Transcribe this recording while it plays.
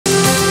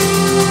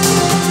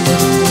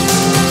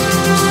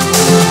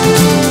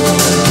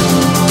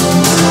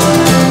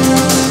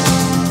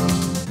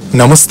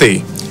नमस्ते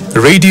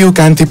radio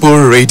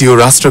Kantipur radio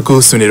राष्ट्रको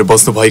सुनेर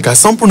बस्नुभएका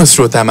सम्पूर्ण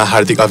श्रोतामा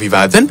हार्दिक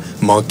अभिवादन।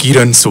 म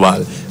किरण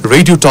सुवाल।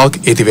 रेडियो टक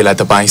यति बेला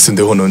तपाईँ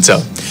सुन्दै हुनुहुन्छ।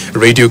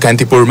 रेडियो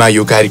कान्तिपुरमा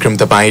यो कार्यक्रम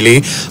तपाईले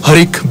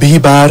हरेक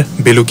बिहीबार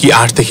बेलुकी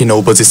 8 देखि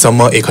 9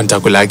 बजेसम्म 1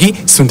 घण्टाको लागि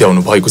सुन्दै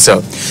आउनु भएको छ।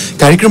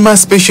 कार्यक्रममा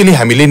स्पेशली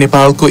हामीले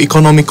नेपालको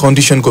इकोनोमिक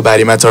कन्डिसनको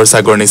बारेमा चर्चा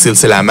गर्ने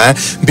सिलसिलामा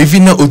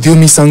विभिन्न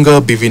उद्यमीसँग,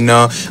 विभिन्न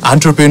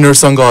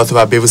एन्टरप्रेन्योरसँग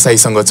अथवा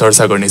व्यवसायीसँग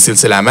चर्चा गर्ने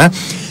सिलसिलामा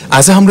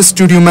आज हाम्रो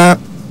स्टुडियोमा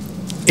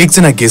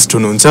एकजना गेस्ट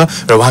हुनुहुन्छ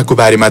र उहाँको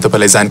बारेमा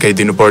तपाईलाई जानकारी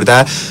दिनुपर्दा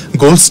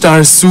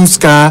गोल्डस्टार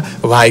सुजका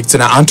उहाँ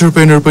एकजना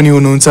एन्टरप्रेन्योर पनि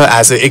हुनुहुन्छ।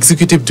 एज अ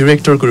एक्जिक्युटिभ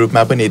डाइरेक्टरको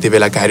रूपमा पनि यति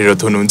बेला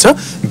कार्यरत हुनुहुन्छ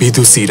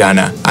विदुषी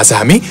राणा। आज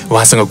हामी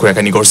उहाँसँग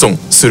कुराकानी गर्छौं।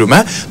 सुरुमा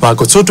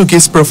उहाँको छोटो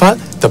गेस्ट प्रोफाइल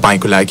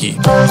तपाईको लागि।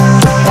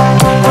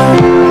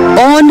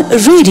 On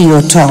Radio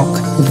Talk,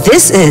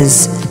 this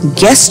is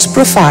guest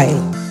profile.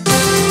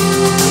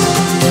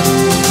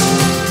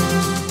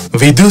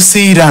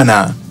 विदुषी राणा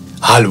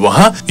हाल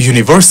उहाँ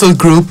युनिभर्सल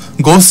ग्रुप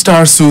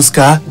गोल्डस्टार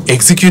सुजका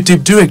एक्जिक्युटिभ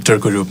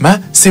डाइरेक्टरको रूपमा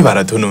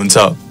सेवारत हुनुहुन्छ।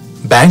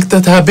 बैंक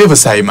तथा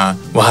व्यवसायमा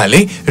उहाँले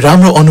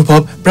राम्रो अनुभव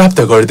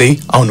प्राप्त गर्दै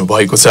आउनु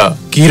भएको छ।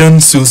 किरण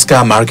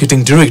सुजका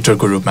मार्केटिङ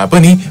डाइरेक्टरको रूपमा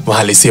पनि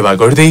उहाँले सेवा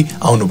गर्दै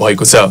आउनु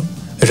भएको छ।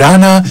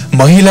 राणा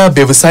महिला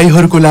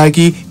व्यवसायीहरूको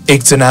लागि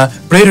एकजना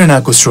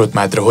प्रेरणाको स्रोत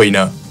मात्र होइन,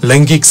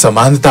 लैंगिक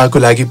समानताको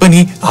लागि पनि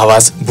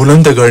आवाज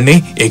बुलन्द गर्ने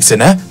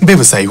एकजना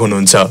व्यवसायी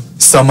हुनुहुन्छ।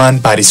 समान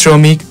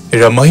पारिश्रमिक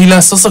र महिला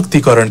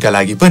सशक्तिकरणका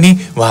लागि पनि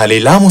उहाँले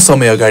लामो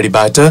समय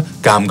अगाडिबाट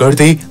काम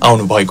गर्दै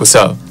आउनु भएको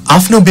छ।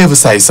 आफ्नो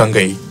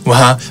व्यवसायसँगै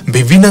उहाँ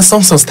विभिन्न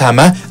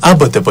संस्थामा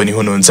आबद्ध पनि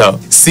हुनुहुन्छ।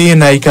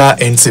 सीएनआई का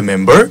NC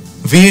member,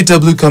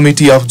 VAW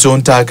committee of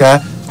जोन्टाका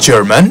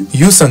chairman,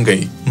 यो सँगै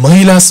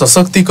महिला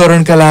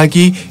सशक्तिकरणका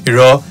लागि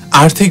र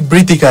आर्थिक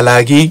वृद्धिका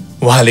लागि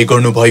उहाँले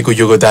गर्नुभएको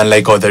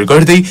योगदानलाई कदर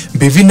गर्दै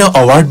विभिन्न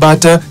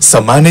अवार्डबाट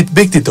सम्मानित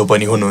व्यक्तित्व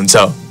पनि हुनुहुन्छ।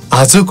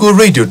 आजको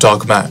radio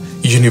टकमा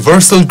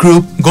universal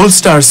group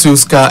GoldStar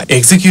सुजका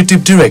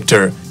executive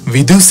director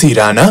विदुषी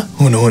राणा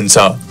हुनुहुन्छ।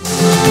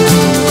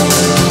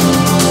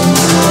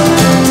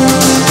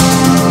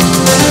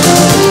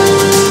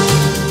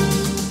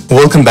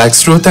 वेलकम ब्याक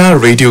श्रोता।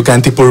 रेडियो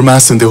कान्तिपुरमा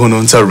सुन्दै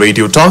हुनुहुन्छ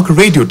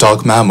रेडियो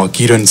टकमा म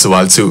किरण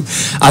सुवाल छु।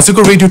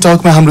 आजको रेडियो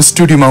टकमा हाम्रो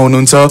स्टुडियोमा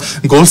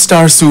हुनुहुन्छ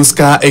गोल्डस्टार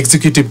सुजका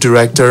एक्जिक्युटिभ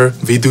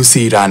डाइरेक्टर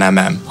विदुषी राणा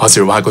म्याम।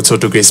 हजुर, उहाँको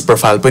छोटो गेस्ट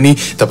प्रोफाइल पनि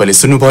तपाईले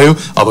सुन्नुभयो।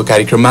 अब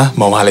कार्यक्रममा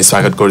म उहाँलाई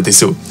स्वागत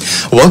गर्दैछु।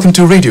 Welcome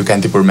to radio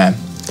Kantipur ma'am.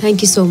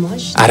 Thank you so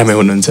much. आरामै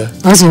हुनुहुन्छ?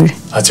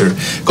 हजुर।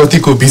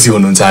 कतिको बिजी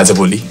हुनुहुन्छ आज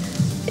भोलि?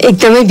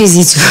 एकदमै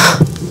बिजी छु।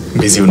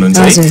 बिजी हुनुहुन्छ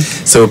है?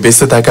 सो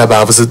व्यस्तताका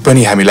बावजुद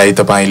पनि हामीलाई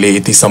तपाईले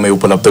यति समय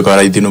उपलब्ध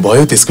गराइदिनु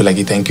भयो, त्यसको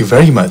लागि thank you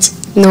very much.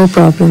 No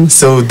problem.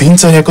 So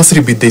दिनचर्या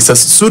कसरी बित्दैछ?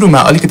 सुरुमा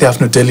अलिकति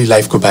आफ्नो डेली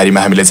लाइफको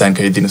बारेमा हामीलाई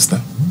जानकारी दिनुस् न।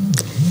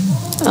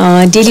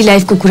 डेली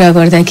लाइफको कुरा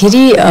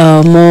गर्दाखेरि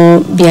म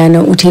बिहान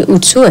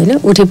उठ्छु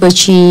हैन,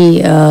 उठेपछि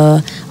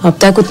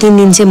हप्ताको 3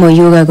 दिन चाहिँ म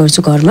योगा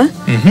गर्छु घरमा,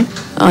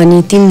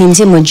 अनि 3 दिन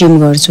चाहिँ म जिम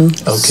गर्छु।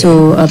 सो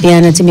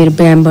बिहान चाहिँ मेरो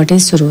व्यायामबाटै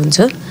सुरु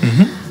हुन्छ।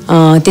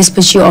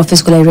 त्यसपछि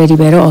अफिसको लागि रेडी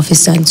भएर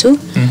अफिस जान्छु।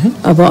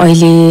 अब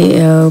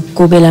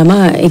अहिलेको बेलामा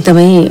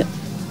एकदमै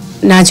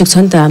नाजुक छ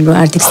नि त हाम्रो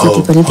आर्थिक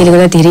स्थिति पनि, त्यसले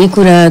गर्दा धेरै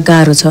कुरा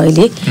गाह्रो छ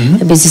अहिले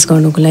बिजनेस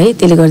गर्नुको लागि।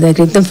 त्यसले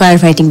गर्दाखेरि एकदम फायर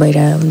फाइटिङ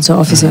भइरहेको हुन्छ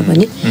अफिसमा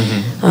पनि।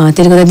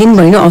 त्यसले गर्दा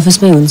दिनभरि नै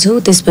अफिसमै हुन्छु।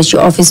 त्यसपछि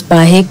अफिस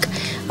बाहेक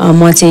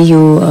म चाहिँ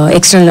यो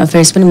एक्सटर्नल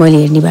अफेयर्स पनि मैले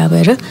हेर्ने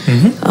भएर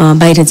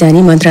बाहिर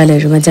जाने,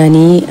 मन्त्रालयहरूमा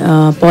जाने,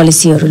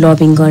 पोलिसीहरू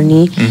लबिङ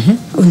गर्ने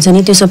हुन्छ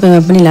नि, त्यो सबैमा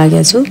पनि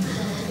लागेको छु।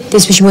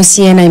 त्यसपछि म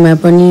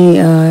सीएनआईमा पनि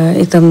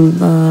एकदम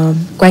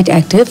क्वाइट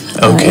एक्टिभ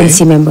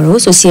एनसी मेम्बर हो।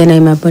 सो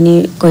सीएनआईमा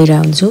पनि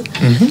गइरहेको हुन्छु।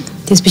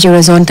 त्यसपछि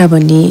एउटा जोन्टा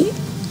भन्ने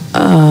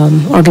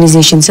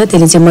अर्गनाइजेसन छ,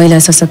 त्यसले चाहिँ महिला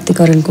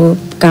सशक्तिकरणको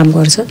काम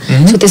गर्छ।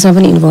 सो त्यसमा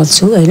पनि इन्भल्भ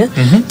छु हैन।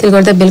 त्यसले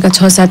गर्दा बेलुका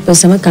 6-7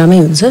 बजीसम्म कामै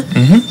हुन्छ।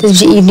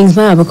 त्यसपछि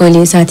इभिनिङमा अब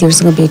कहिले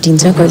साथीहरूसँग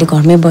भेटिन्छ, कहिले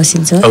घरमै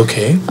बसिन्छ।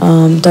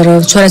 तर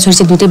छोराछोरी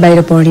चाहिँ दुइटै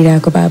बाहिर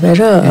पढिरहेको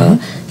भएर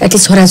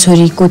एटलिस्ट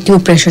छोराछोरीको त्यो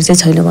प्रेसर चाहिँ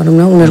छैन भनौँ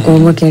न। उनीहरूको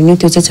होमवर्क हेर्ने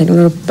त्यो चाहिँ छैन,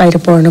 उनीहरू बाहिर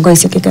पढ्न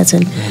गइसकेका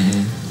छन्।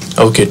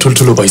 ओके,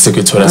 ठुल्ठुलो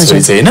भइसक्यो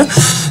छोराछोरी चाहिँ हैन।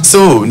 सो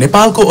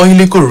नेपालको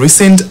अहिलेको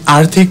रिसेन्ट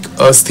आर्थिक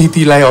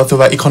स्थितिलाई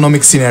अथवा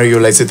इकोनोमिक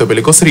सिनेरियोलाई चाहिँ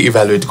तपाईले कसरी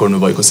इभ्यालुएट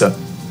गर्नुभएको छ?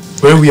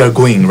 Where we are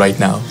going right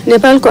now?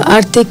 नेपालको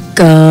आर्थिक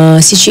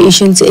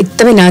सिचुएसन चाहिँ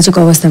एकदमै नाजुक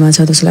अवस्थामा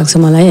छ जस्तो लाग्छ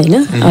मलाई हैन।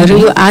 र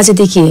यो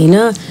आजदेखि हैन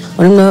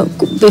भनौँ न,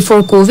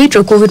 बिफोर कोभिड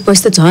र कोभिड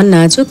पछि त झन्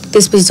नाजुक,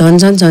 त्यसपछि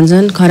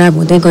झन् खराब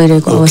हुँदै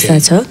गइरहेको अवस्था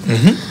छ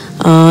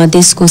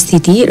देशको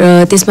स्थिति।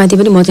 र त्यसमाथि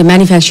पनि म चाहिँ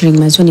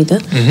म्यानुफ्याक्चरिङमा छु नि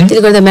त,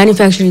 त्यसले गर्दा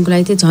म्यानुफ्याक्चरिङको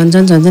लागि चाहिँ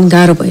झन्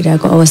गाह्रो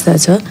भइरहेको अवस्था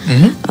छ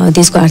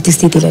देशको आर्थिक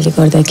स्थितिले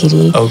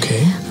गर्दाखेरि।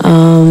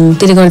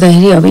 त्यसले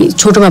गर्दाखेरि अब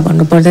छोटोमा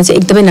भन्नुपर्दा चाहिँ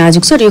एकदमै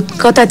नाजुक छ र यो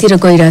कतातिर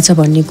गइरहेछ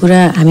भन्ने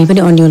कुरा हामी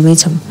पनि अन्यलमै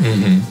छौँ।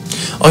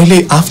 अहिले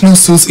आफ्नो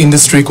सुज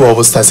इन्डस्ट्रीको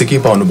अवस्था चाहिँ के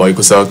पाउनु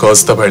भएको छ? कज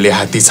तपाईहरुले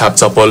हात्ती छाप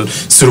चप्पल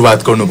सुरुवात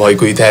गर्नु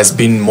भएको, it has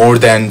been more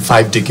than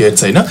 5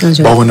 decades हैन,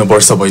 52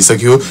 वर्ष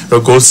भइसक्यो र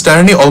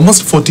गोल्डस्टार नै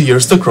अलमोस्ट 40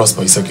 इयर्स त क्रस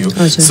भइसक्यो।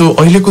 सो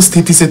अहिलेको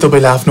स्थिति चाहिँ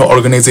तपाईले आफ्नो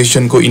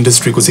अर्गनाइजेसनको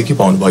इन्डस्ट्रीको चाहिँ के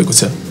पाउनु भएको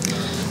छ?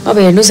 अब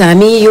हेर्नुहोस्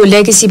हामी यो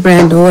लेगेसी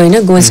ब्रान्ड हो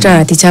होइन गोल्डस्टार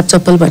हात्तीछाप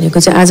चप्पल भनेको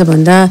चाहिँ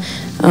आजभन्दा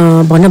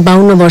भन्न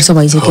 52 वर्ष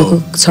भइसकेको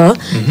छ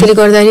त्यसले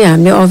गर्दाखेरि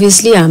हामीले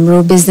अभियसली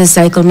हाम्रो बिजनेस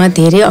साइकलमा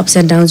धेरै अप्स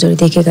एन्ड डाउन्सहरू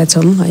देखेका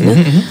छौँ होइन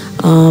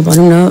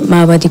भनौँ न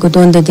माओवादीको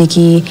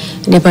द्वन्द्वदेखि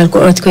नेपालको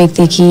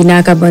अर्थक्वेकदेखि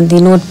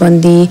नाकाबन्दी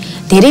नोटबन्दी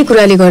धेरै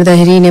कुराले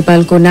गर्दाखेरि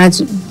नेपालको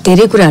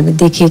धेरै कुरा हामीले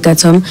देखेका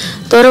छौँ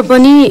तर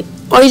पनि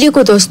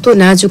अहिलेको जस्तो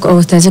नाजुक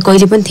अवस्था चाहिँ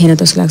कहिले पनि थिएन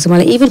जस्तो लाग्छ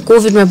मलाई इभन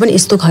कोभिडमा पनि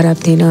यस्तो खराब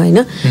थिएन होइन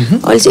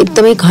अहिले चाहिँ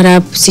एकदमै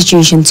खराब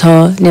सिचुएसन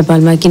छ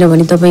नेपालमा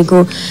किनभने तपाईँको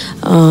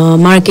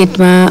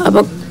मार्केटमा अब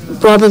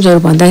प्रब्लम्सहरू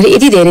भन्दाखेरि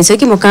यति धेरै छ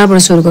कि म कहाँबाट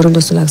सुरु गरौँ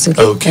जस्तो लाग्छ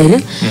कि होइन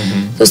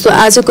जस्तो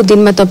आजको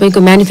दिनमा तपाईँको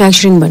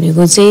म्यानुफ्याक्चरिङ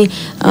भनेको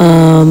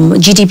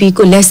चाहिँ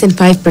जिडिपीको लेस देन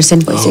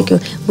 5% भइसक्यो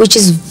which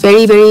is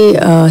very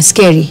very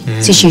scary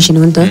situation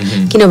हो नि त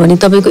किनभने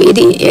तपाईँको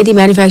यदि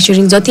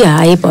म्यानुफ्याक्चरिङ जति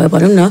हाई भयो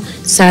भनौँ न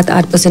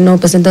 7-8%,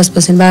 9%,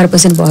 10%,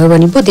 12% भयो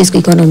भने पो त्यसको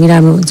इकोनोमी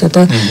राम्रो हुन्छ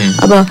त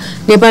अब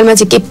नेपालमा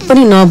चाहिँ केही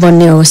पनि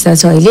नबन्ने अवस्था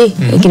छ अहिले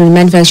किनभने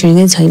म्यानुफ्याक्चरिङ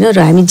नै छैन र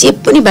हामी जे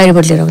पनि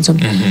बाहिरबाट लिएर आउँछौँ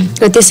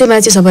र त्यसैमा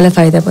चाहिँ सबैलाई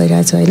फाइदा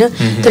भइरहेछ होइन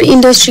तर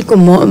इन्डस्ट्रीको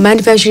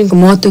म्यानुफ्याक्चरिङको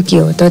महत्त्व के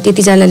हो त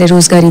त्यतिजनालाई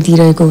रोजगारी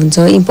दिइरहेको हुन्छ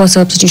इम्पोर्ट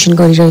सब्स्टिट्युसन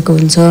गरिरहेको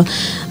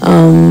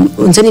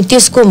हुन्छ नि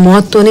त्यसको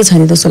महत्त्व नै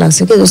छैन जस्तो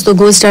लाग्छ कि जस्तो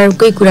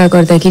गोल्डस्टारकै कुरा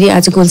गर्दाखेरि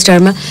आज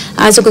गोल्डस्टारमा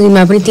आजको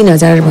दिनमा पनि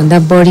 3000 भन्दा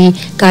बढी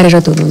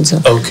कार्यरत हुनुहुन्छ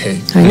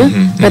होइन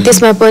र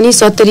त्यसमा पनि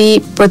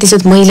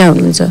 70% महिला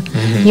हुनुहुन्छ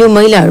यो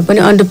महिलाहरू पनि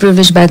अन्डर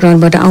प्रिभिलेज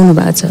ब्याकग्राउन्डबाट आउनु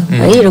भएको छ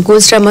है र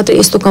गोल्डस्टार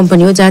मात्र यस्तो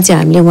कम्पनी हो जहाँ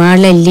चाहिँ हामीले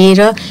उहाँहरूलाई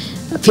लिएर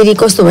फेरि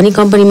कस्तो भने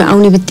कम्पनीमा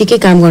आउने बित्तिकै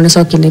काम गर्न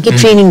सकिन्न कि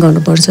ट्रेनिङ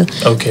गर्नुपर्छ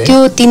त्यो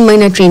 3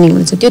 महिना ट्रेनिङ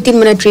हुन्छ त्यो 3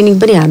 महिना ट्रेनिङ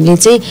पनि हामीले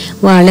चाहिँ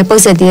उहाँहरूलाई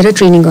पैसा दिएर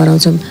ट्रेनिङ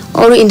गराउँछौँ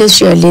अरू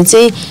इन्डस्ट्रीहरूले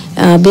चाहिँ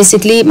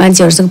बेसिकली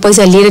मान्छेहरूसँग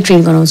पैसा लिएर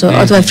ट्रेनिङ गराउँछ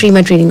अथवा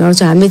फ्रीमा ट्रेनिङ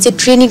गराउँछ हामीले चाहिँ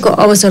ट्रेनिङको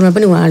अवसरमा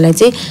पनि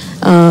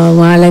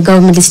उहाँहरूलाई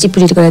गभर्मेन्टले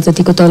स्टिपुलेट गरेर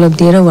जतिको तलब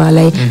दिएर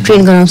उहाँलाई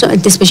ट्रेन गराउँछ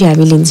अनि त्यसपछि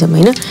हामी लिन्छौँ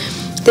होइन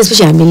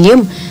त्यसपछि हामीले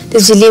लियौँ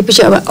त्यसपछि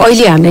लिएपछि अब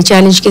अहिले हामीलाई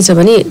च्यालेन्ज के छ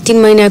भने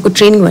 3 महिनाको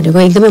ट्रेनिङ भनेको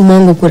एकदमै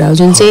महँगो कुरा हो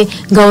जुन चाहिँ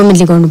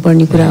गभर्मेन्टले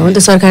गर्नुपर्ने कुरा हो नि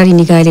त सरकारी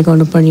निकायले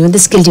गर्नुपर्ने हो नि त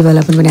स्किल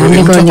डेभलपमेन्ट पनि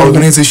हामीले गर्ने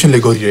अर्गनाइजेसनले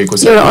गरिरहेको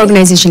छ एउटा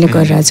अर्गनाइजेसनले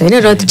गरिरहेको छ होइन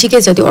र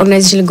ठिकै छ त्यो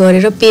अर्गनाइजेसनले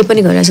गरेर पे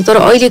पनि गरिरहेको छ तर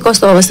अहिले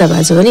कस्तो अवस्था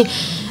भएको छ भने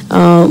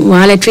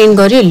उहाँलाई ट्रेन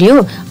गर्यो लियो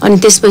अनि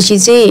त्यसपछि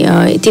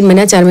चाहिँ 3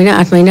 महिना 4 महिना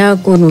 8 महिना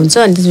कुर्नुहुन्छ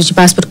अनि त्यसपछि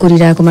पासपोर्ट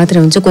कुरिरहेको मात्रै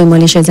हुन्छ कोही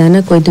मलेसिया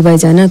जान कोही दुबई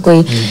जान कोही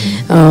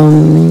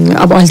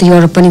अब अहिले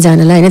युरोप पनि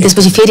जानलाई होइन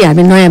त्यसपछि फेरि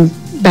हामीले नयाँ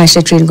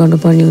ब्याचलाई ट्रेन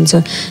गर्नुपर्ने हुन्छ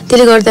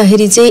त्यसले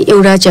गर्दाखेरि चाहिँ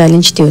एउटा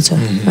च्यालेन्ज त्यो छ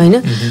होइन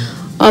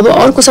अब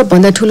अर्को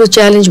सबभन्दा ठुलो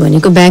च्यालेन्ज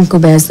भनेको ब्याङ्कको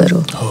ब्याज दर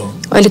हो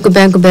अहिलेको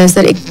ब्याङ्कको ब्याज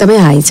दर एकदमै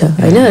हाई छ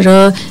होइन र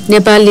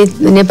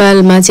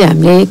नेपालमा चाहिँ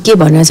हामीले के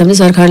भनेको छ भने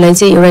सरकारलाई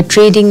चाहिँ एउटा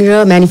ट्रेडिङ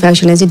र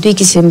म्यानुफ्याक्चरिङलाई चाहिँ दुई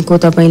किसिमको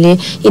तपाईँले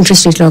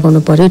इन्ट्रेस्ट रेट लगाउनु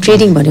पर्यो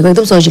ट्रेडिङ भनेको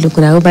एकदम सजिलो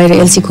कुरा हो बाहिर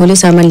एलसी खोल्यो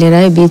सामान लिएर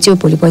आयो बेच्यो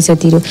भोलि पैसा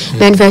तिर्यो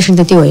म्यानुफ्याक्चरिङ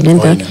त त्यो होइन नि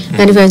त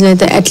म्यानुफ्याक्चरिङ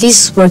त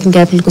एटलिस्ट वर्किङ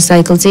क्यापिटलको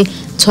साइकल चाहिँ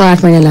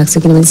 6-8 महिना लाग्छ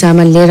किनभने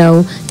सामान लिएर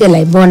आऊ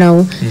त्यसलाई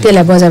बनाऊ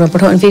त्यसलाई बजारमा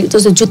पठाऊ अनि फेरि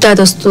जस्तो जुत्ता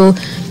जस्तो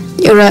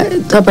एउटा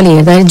तपाईँले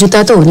हेर्दाखेरि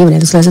जुत्ता त हुने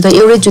भनेर जस्तो लाग्छ तर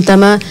एउटै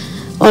जुत्तामा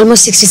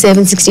अलमोस्ट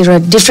 67-60 एउटा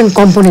डिफ्रेन्ट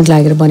कम्पोनेन्ट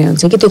लागेर बने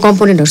हुन्छ कि त्यो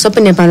कम्पोनेन्टहरू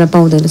सबै नेपालमा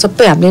पाउँदैन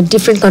सबै हामीले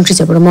डिफ्रेन्ट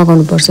कन्ट्रिजहरूबाट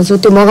मगाउनु पर्छ सो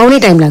त्यो मगाउनै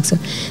टाइम लाग्छ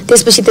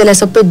त्यसपछि त्यसलाई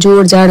सबै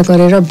जोडजाड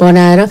गरेर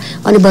बनाएर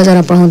अनि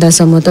बजारमा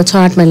पठाउँदासम्म त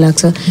 6-8 महिना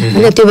लाग्छ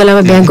होइन त्यो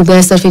बेलामा ब्याङ्कको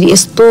ब्याज दर फेरि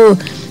यस्तो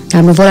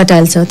हाम्रो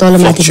भोलाटाइल छ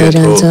तलमाथि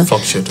भइरहन्छ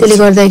त्यसले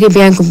गर्दाखेरि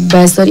ब्याङ्कको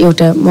ब्याज दर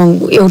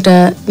एउटा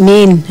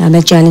मेन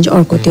हामीलाई च्यालेन्ज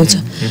अर्को त्यो छ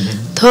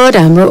थर्ड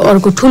हाम्रो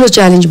अर्को ठुलो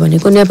च्यालेन्ज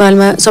भनेको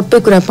नेपालमा सबै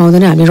कुरा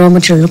पाउँदैन हामी र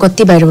मटेरियलहरू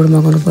कति बाहिरबाट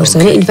मगाउनु पर्छ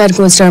होइन इनफ्याक्ट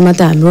गोल्डस्टारमा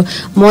त हाम्रो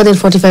मोर देन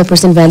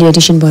 45% भ्यालु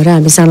एडिसन भएर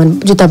हामी सामान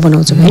जुत्ता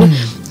बनाउँछौँ होइन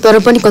तर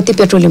पनि कति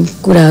पेट्रोलियम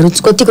कुराहरू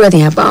कति कुरा त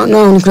यहाँ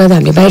नआउने कुरा त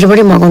हामीले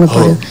बाहिरबाटै मगाउनु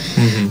पर्यो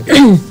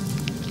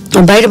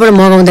बाहिरबाट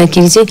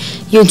मगाउँदाखेरि चाहिँ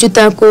यो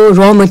जुत्ताको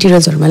र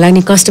मटेरियल्सहरूमा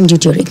लाग्ने कस्टम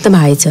ड्युटीहरू एकदम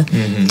हाई छ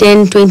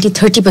 10, 20,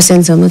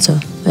 30% सम्म छ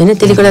होइन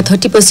त्यसले गर्दा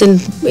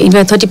 30%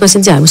 इनफ्याक्ट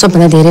 30% चाहिँ हाम्रो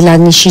सबभन्दा धेरै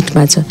लाग्ने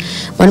सिटमा छ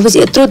भनेपछि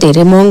यत्रो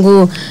धेरै महँगो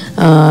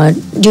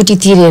ड्युटी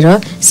तिरेर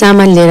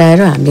सामान लिएर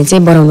आएर हामीले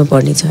चाहिँ बनाउनु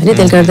पर्ने छ होइन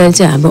त्यसले गर्दा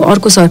चाहिँ हाम्रो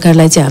अर्को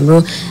सरकारलाई चाहिँ हाम्रो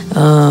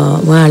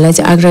उहाँहरूलाई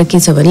चाहिँ आग्रह के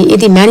छ भने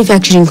यदि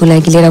म्यानुफ्याक्चरिङको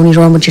लागि लिएर आउने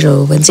र मटेरियल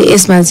हो भने चाहिँ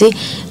यसमा चाहिँ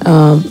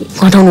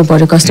घटाउनु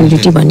पर्यो कस्टम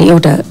ड्युटी भन्ने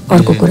एउटा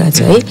अर्को कुरा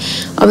छ है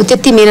अब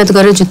त्यति मेहनत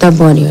गरेर जुत्ता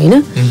बन्यो होइन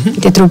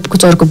त्यत्रो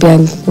चर्को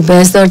ब्याङ्कको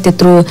ब्याज दर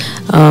त्यत्रो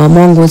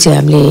महँगो चाहिँ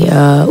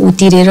हामीले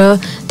तिरेर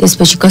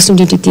त्यसपछि कस्टम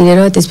ड्युटी तिरेर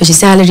त्यसपछि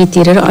स्यालेरी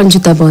तिरेर अनि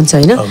जुत्ता बन्छ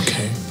होइन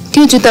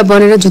त्यो जुत्ता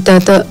बनेर जुत्ता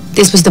त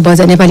त्यसपछि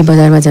त नेपाली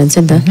बजारमा जान्छ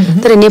नि त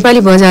तर नेपाली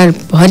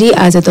बजारभरि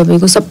आज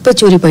तपाईँको सबै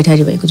चोरी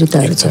पैठारी भएको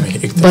जुत्ताहरू छ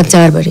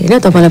बजारभरि होइन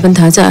तपाईँलाई पनि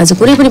थाहा छ आज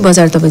कुनै पनि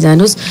बजार तपाईँ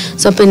जानुहोस्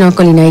सबै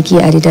नक्कली नाइकी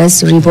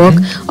एडिडास रिबक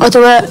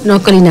अथवा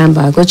नक्कली नाम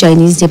भएको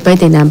चाइनिज जे पाए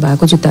त्यही नाम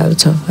भएको जुत्ताहरू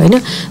छ होइन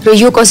र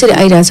यो कसरी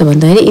आइरहेछ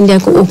भन्दाखेरि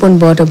इन्डियाको ओपन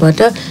बोर्डरबाट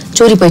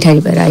चोरी पैठारी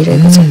भएर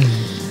आइरहेको छ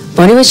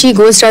भनेपछि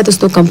गोल्डस्टार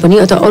जस्तो कम्पनी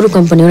अथवा अरू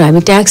कम्पनीहरू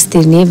हामी ट्याक्स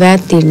तिर्ने भ्याट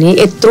तिर्ने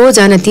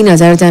यत्रोजना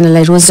 3000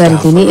 जनालाई रोजगारी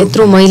दिने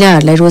यत्रो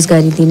महिलाहरूलाई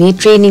रोजगारी दिने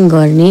ट्रेनिङ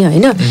गर्ने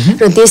होइन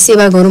र देश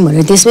सेवा गरौँ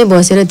भनेर देशमै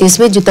बसेर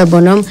देशमै जुत्ता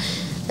बनाऊँ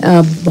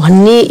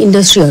भन्ने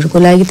इन्डस्ट्रीहरूको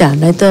लागि त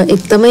हामीलाई त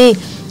एकदमै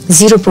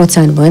जिरो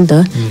प्रोत्साहन भयो नि त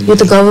यो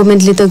त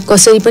गभर्मेन्टले त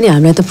कसरी पनि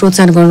हामीलाई त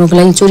प्रोत्साहन गर्नको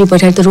लागि चोरी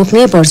पठारी त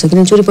रोक्नै पर्छ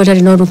किन चोरी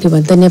पठारी नरोक्यो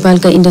भने त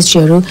नेपालका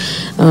इन्डस्ट्रीहरू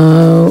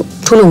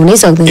ठुलो हुनै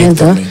सक्दैन नि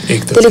त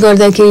त्यसले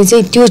गर्दाखेरि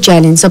चाहिँ त्यो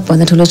च्यालेन्ज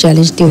सबभन्दा ठुलो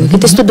च्यालेन्ज त्यो हो कि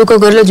त्यस्तो दुःख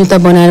गरेर जुत्ता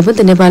बनाएर पनि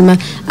त नेपालमा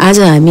आज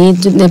हामी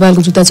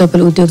नेपालको जुत्ता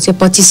चप्पल उद्योग चाहिँ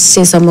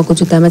 2500 सम्मको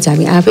जुत्तामा चाहिँ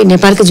हामी आफै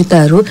नेपालकै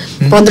जुत्ताहरू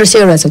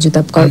 1500 वटा छ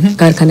जुत्ता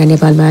कारखाना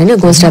नेपालमा होइन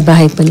गोल्डस्टार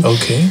बाहेक पनि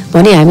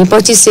भने हामी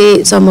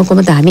 2500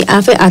 सम्मकोमा त हामी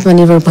आफै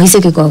आत्मनिर्भर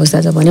भइसकेको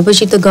अवस्था छ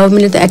भनेपछि त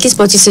गभर्मेन्टले त एटलिस्ट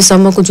 2500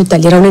 सम्मको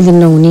जुत्ता लिएर आउनै दिनु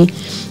नहुने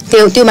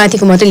त्यो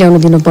माथिको मात्रै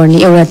ल्याउन दिनुपर्ने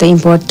एउटा त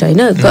इम्पोर्ट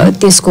होइन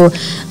त्यसको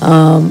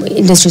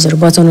इन्डस्ट्रिजहरू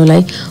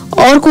बचाउनलाई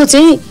अर्को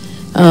चाहिँ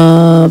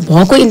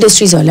भएको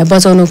इन्डस्ट्रिजहरूलाई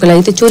बचाउनको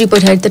लागि त चोरी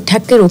पठारी त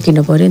ठ्याक्कै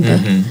रोकिनु पर्यो नि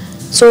त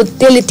सो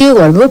त्यसले त्यो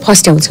घरमा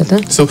फर्स्ट आउँछ त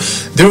so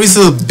there is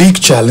a big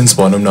challenge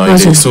भनौँ न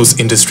अहिले सुज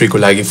इन्डस्ट्रीको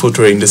लागि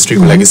फुटवेयर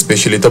इन्डस्ट्रीको लागि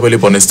स्पेशली तपाईँले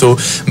भने जस्तो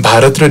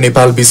भारत र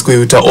नेपाल बिचको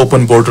एउटा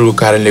ओपन बोर्डरको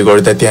कारणले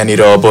गर्दा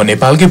त्यहाँनिर अब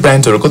नेपालकै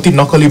ब्रान्डहरू कति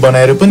नकली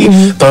बनाएर पनि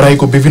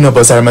तराईको विभिन्न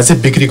बजारमा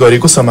चाहिँ बिक्री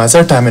गरेको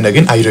समाचार टाइम एन्ड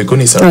अगेन आइरहेको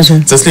नि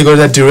छ जसले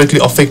गर्दा डाइरेक्टली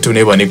अफेक्ट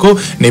हुने भनेको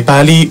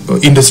नेपाली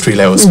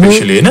इन्डस्ट्रीलाई हो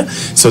स्पेशली होइन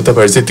सो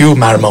तपाईँहरू चाहिँ त्यो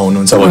मारमा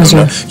हुनुहुन्छ भनौँ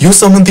न यो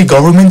सम्बन्धी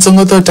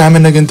गभर्मेन्टसँग त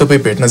टाइम एन्ड अगेन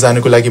तपाईँ भेट्न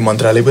जानुको लागि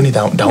मन्त्रालय पनि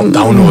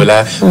धाउनु होला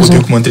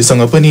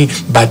मन्त्रीसँग पनि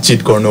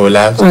बातचित गर्नु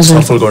होला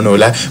छलफल गर्नु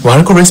होला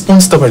उहाँहरूको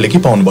रेस्पोन्स तपाईँले के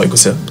पाउनु भएको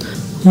छ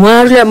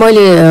उहाँहरूलाई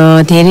मैले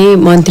धेरै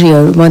मन्त्री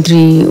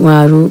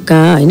उहाँहरू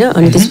कहाँ होइन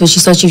अनि त्यसपछि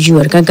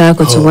सचिवज्यूहरू कहाँ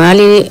गएको छु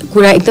उहाँले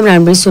कुरा एकदम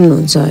राम्ररी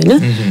सुन्नुहुन्छ होइन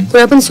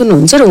कुरा पनि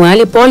सुन्नुहुन्छ र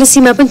उहाँले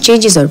पोलिसीमा पनि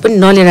चेन्जेसहरू पनि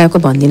नलिएर आएको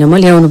भन्दिनँ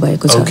म ल्याउनु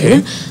भएको छ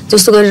होइन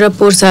जस्तो गरेर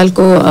पोहोर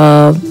सालको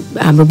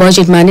हाम्रो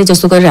बजेटमा नै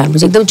जस्तो गरेर हाम्रो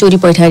चाहिँ एकदम चोरी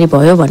पैठारी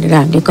भयो भनेर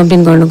हामीले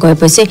कम्प्लेन गर्न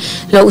गएपछि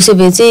ल उसै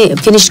बे चाहिँ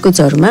फिनिस्ड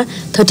गुड्सहरूमा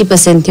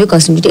 30% थियो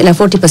कस्टम ड्युटी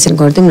यसलाई 40%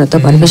 गरिदिउँ न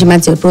त भनेपछि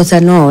मान्छेहरू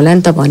प्रोत्साहन नहोला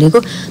नि त भनेको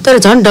तर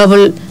झन्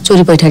डबल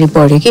चोरी पैठारी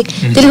बढ्यो कि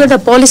त्यसले गर्दा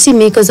पोलिसी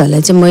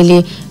मेकर्सहरूलाई चाहिँ मैले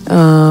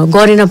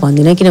गरेन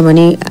भन्दिनँ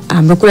किनभने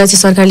हाम्रो कुरा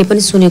चाहिँ सरकारले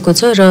पनि सुनेको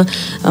छ र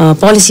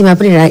पोलिसीमा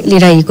पनि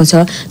लिएर आएको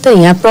छ तर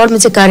यहाँ प्रब्लम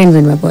चाहिँ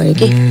कार्यान्वयनमा भयो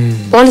कि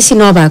पोलिसी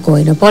नभएको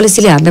होइन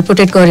पोलिसीले हामीलाई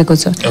प्रोटेक्ट गरेको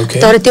छ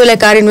तर त्यसलाई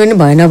कार्यान्वयन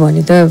भएन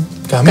भने त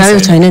कारण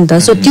छैन नि त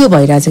सो त्यो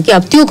भइरहेछ कि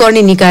अब त्यो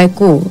गर्ने निकाय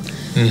को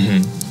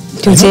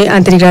त्यो चाहिँ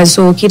आन्तरिक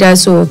राजस्व हो कि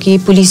राजस्व हो कि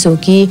पुलिस हो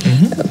कि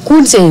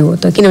कुन चाहिँ हो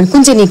त किनभने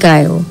कुन चाहिँ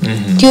निकाय हो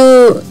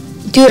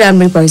त्यो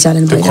राम्ररी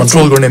परिचालन भइरहेछ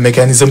कन्ट्रोल गर्ने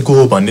मेकानिजम को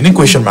हो भन्ने नै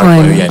क्वेशन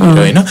मार्क भयो यहाँनिर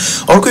होइन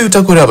अर्को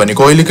एउटा कुरा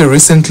भनेको अहिलेको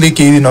रिसेन्टली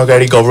केही दिन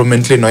अगाडि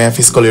गभर्मेन्टले नयाँ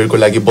फिस्कल इयरको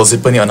लागि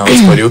बजेट पनि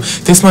अनाउन्स गर्यो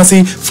त्यसमा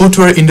चाहिँ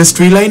फुटवेयर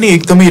इन्डस्ट्रीलाई नै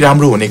एकदमै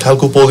राम्रो हुने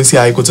खालको पोलिसी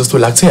आएको जस्तो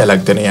लाग्छ या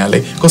लाग्दैन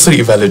यहाँले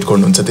कसरी इभ्यालुएट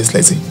गर्नुहुन्छ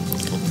त्यसलाई चाहिँ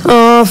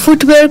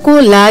फुटवेयरको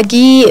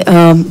लागि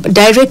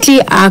डाइरेक्टली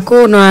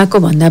आएको नआएको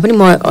भन्दा पनि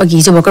म अघि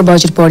हिजो भर्खर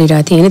बजेट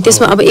पढिरहेको थिएँ होइन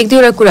त्यसमा अब एक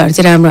दुईवटा कुराहरू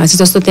चाहिँ राम्रो आएको छ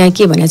जस्तो त्यहाँ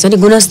के भनेको छ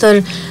भने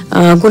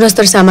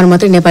गुणस्तर सामान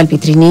मात्रै नेपाल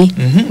भित्रिने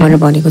भनेर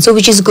भनेको छ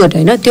विच इज गुड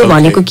होइन त्यो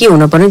भनेको के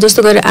हुनु पर्ने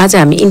जस्तो गरेर आज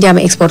हामी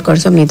इन्डियामा एक्सपोर्ट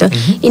गर्छौँ नि त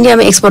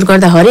इन्डियामा एक्सपोर्ट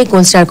गर्दा हरेक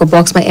गोल्डस्टारको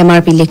बक्समा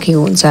एमआरपी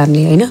लेखेको हुन्छ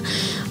हामीले होइन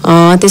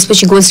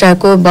त्यसपछि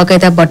गोल्डस्टारको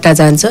बकाइदा बट्टा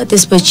जान्छ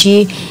त्यसपछि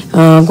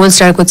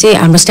गोल्डस्टारको चाहिँ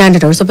हाम्रो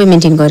स्ट्यान्डर्डहरू सबै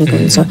मेन्टेन गरेको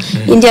हुन्छ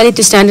इन्डियाले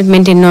त्यो स्ट्यान्डर्ड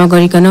मेन्टेन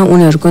नगरिकन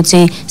उनीहरूको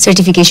चाहिँ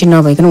सर्टिफिकेसन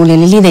नभइकन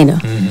उनीहरूले लिँदैन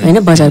होइन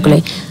बजारको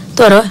लागि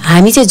तर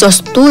हामी चाहिँ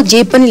जस्तो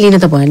जे पनि लिन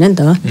त भएन नि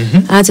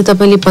त आज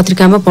तपाईँले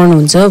पत्रिकामा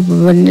पढ्नुहुन्छ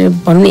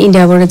भनौँ न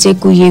इन्डियाबाट चाहिँ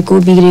कुहिएको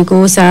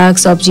बिग्रेको साग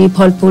सब्जी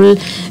फलफुल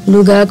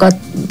लुगा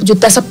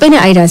जुत्ता सबै नै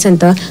आइरहेछ नि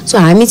त सो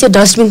हामी चाहिँ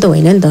डस्टबिन त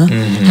होइन नि त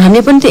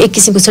हामीले पनि त एक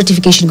किसिमको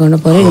सर्टिफिकेसन गर्नु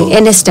पर्यो नि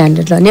एनएस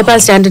स्ट्यान्डर्ड ल नेपाल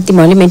स्ट्यान्डर्ड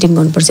तिमीहरूले मेन्टेन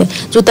गर्नुपर्छ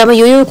जुत्तामा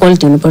यो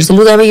क्वालिटी हुनुपर्छ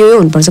लुगामा यो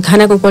हुनुपर्छ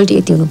खानाको क्वालिटी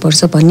यति हुनुपर्छ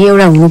भन्ने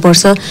एउटा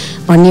हुनुपर्छ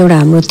भन्ने एउटा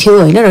हाम्रो थियो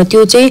होइन र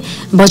त्यो चाहिँ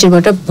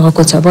बजेटबाट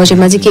भएको छ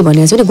बजेटमा चाहिँ के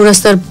भनेको छ भने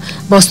गुणस्तर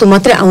वस्तु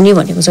मात्रै आउने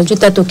भनेको छ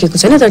जुत्ता तोकिएको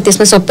छैन तर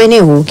त्यसमा सबै नै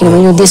हो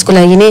किनभने यो देशको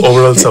लागि नै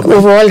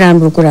ओभरअल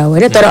राम्रो कुरा हो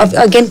होइन तर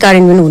अगेन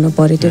कार्यान्वयन हुनु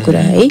पर्यो त्यो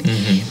कुरा है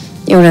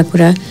एउटा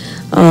कुरा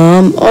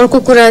अर्को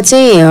कुरा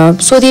चाहिँ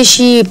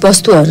स्वदेशी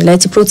वस्तुहरूलाई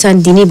चाहिँ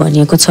प्रोत्साहन दिने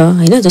भनिएको छ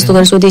होइन जस्तो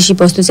गरेर स्वदेशी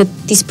वस्तु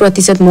चाहिँ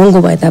 30%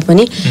 महँगो भए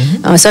तापनि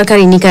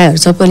सरकारी निकायहरू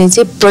सबैले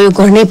चाहिँ प्रयोग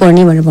गर्नै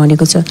पर्ने भनेर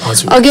भनेको छ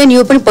अगेन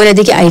यो पनि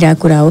पहिलादेखि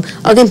आइरहेको कुरा हो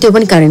अगेन त्यो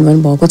पनि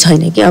कार्यान्वयन भएको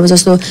छैन कि अब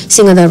जस्तो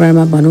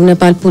सिंहदरबारमा भनौँ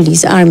नेपाल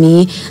पुलिस आर्मी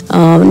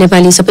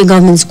नेपाली सबै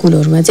गभर्मेन्ट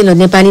स्कुलहरूमा चाहिँ ल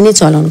नेपाली नै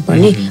चलाउनु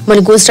पर्ने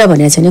मैले गोल्डस्टार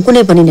भनेको छैन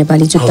कुनै पनि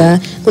नेपाली जुत्ता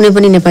कुनै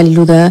पनि नेपाली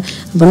लुगा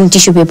भनौँ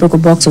टिस्यु पेपरको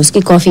बक्स होस्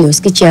कि कफी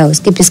होस् कि चिया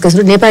होस् कि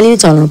बिस्कुटहरू नेपाली नै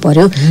चलाउनु पर्यो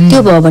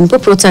त्यो भयो भने पो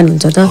प्रोत्साहन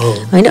हुन्छ त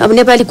होइन अब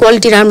नेपाली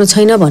क्वालिटी राम्रो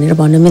छैन भनेर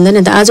भन्न मिल्दैन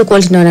नि त आज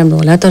क्वालिटी नराम्रो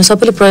होला तर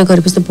सबैले प्रयोग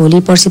गरेपछि त भोलि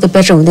पर्सि त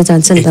बेटर हुँदै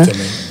जान्छ नि त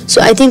सो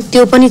आई थिङ्क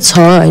त्यो पनि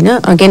छ होइन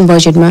अगेन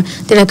बजेटमा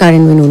त्यसलाई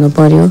कार्यान्वयन हुनु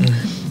पर्यो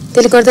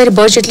त्यसले गर्दाखेरि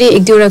बजेटले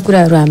एक दुईवटा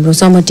कुराहरू हाम्रो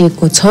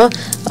समटिएको छ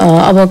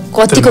अब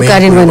कतिको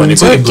कार्यान्वयन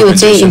हुन्छ त्यो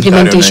चाहिँ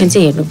इम्प्लिमेन्टेसन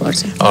चाहिँ हेर्नुपर्छ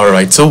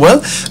all right so well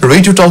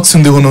radio talk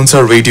सुन्दै हुनुहुन्छ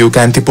रेडियो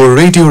कान्तिपुर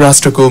रेडियो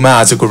राष्ट्रकोमा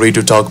आजको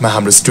रेडियो टकमा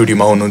हाम्रो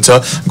स्टुडियोमा हुनुहुन्छ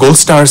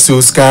गोल्डस्टार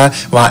सुजका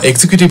उहाँ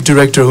एक्जिक्युटिभ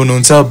डाइरेक्टर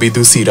हुनुहुन्छ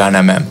विदुषी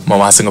राणा म्याम म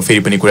उहाँसँग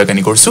फेरि पनि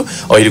कुराकानी गर्छु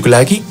अहिलेको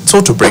लागि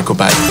छोटो ब्रेकको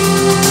बाद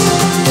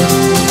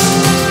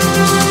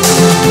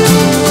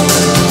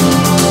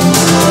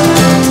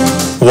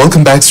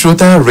वेलकम ब्याक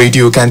श्रोता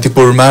रेडियो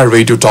कान्तिपुरमा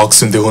रेडियो टक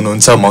सुन्दै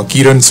हुनुहुन्छ म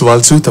किरण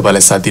सुवाल छु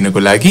तपाईलाई साथ दिनको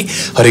लागि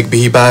हरेक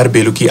बिहीबार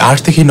बेलुकी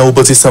 8 देखि 9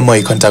 बजेसम्म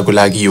 1 घण्टाको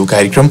लागि यो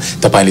कार्यक्रम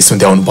तपाईले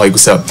सुन्दै आउनु भएको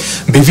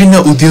छ विभिन्न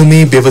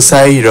उद्यमी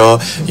व्यवसायी र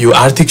यो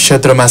आर्थिक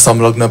क्षेत्रमा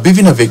संलग्न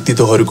विभिन्न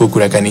व्यक्तित्वहरूको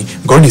कुराकानी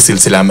गर्ने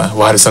सिलसिलामा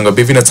उहाँहरुसँग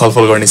विभिन्न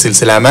छलफल गर्ने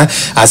सिलसिलामा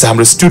आज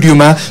हाम्रो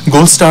स्टुडियोमा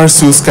गोल्डस्टार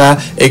सुजका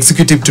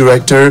एक्जिक्युटिभ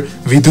डाइरेक्टर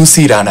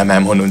विदुषी राणा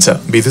म्याम हुनुहुन्छ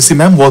विदुषी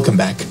ma'am welcome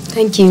back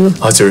thank you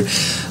हजुर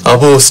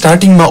अब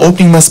स्टार्टिङमा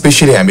ओपनिङमा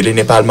स्पेशली हामीले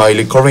नेपालमा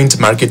अहिले करेन्ट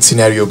मार्केट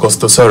सिनेरियो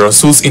कस्तो छ र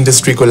शूज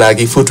इन्डस्ट्रीको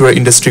लागि फुटवेयर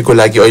इन्डस्ट्रीको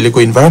लागि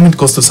अहिलेको इन्भाइरोमेन्ट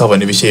कस्तो छ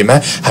भन्ने विषयमा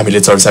हामीले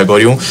चर्चा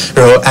गर्यौं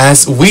र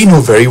as we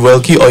know very well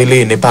कि अहिले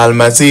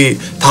नेपालमा चाहिँ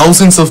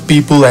thousands of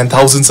people and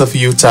thousands of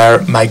youth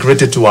are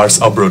migrated towards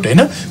abroad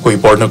हैन कोही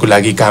पढ्नको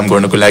लागि काम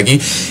गर्नको लागि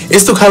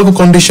यस्तो खालको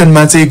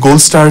कन्डिसनमा चाहिँ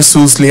गोल्डस्टार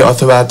शूजले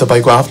अथवा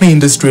तपाईको आफ्नै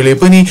इन्डस्ट्रीले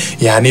पनि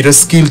यहाँनिर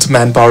स्किल्ड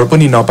म्यान पावर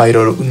पनि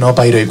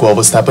नपाइरहेको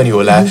अवस्था पनि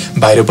होला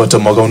बाहिरबाट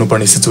मगाउनु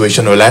पर्ने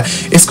सिचुएसन होला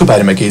यसको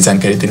बारेमा केही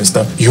जानकारी दिनुस्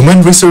न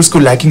ह्युमन रिसोर्सको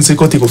ल्याकिङ चाहिँ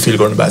कतिको फिल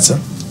गर्नु भएको छ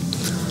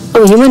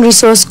अब human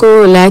रिसोर्सको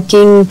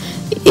lacking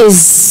is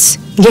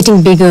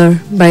getting bigger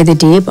by the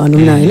day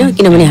भनौँ न हैन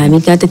किनभने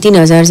हामी कहाँ त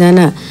 3000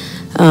 जना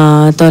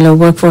तल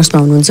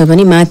वर्कफोर्समा हुनुहुन्छ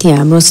भने माथि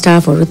हाम्रो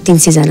स्टाफहरु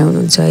 300 जना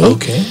हुनुहुन्छ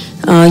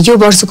है यो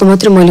वर्षको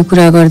मात्र मैले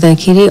कुरा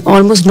गर्दाखेरि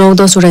अलमोस्ट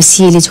 9-10 वटा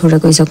सीएले छोडेर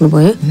गइसक्नु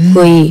भयो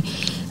कोही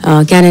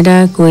क्यानाडा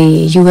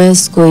कोही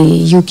युएस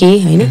कोही युके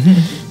हैन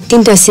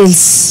तीनटा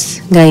सेल्स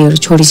गाइहरु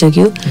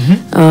छोडिसक्यो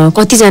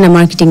कति जना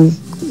मार्केटिङ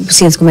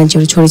सेल्सको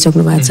मान्छेहरु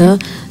छोडिसक्नु भएको छ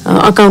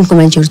अकाउन्टको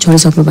मान्छेहरु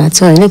छोडिसक्नु भएको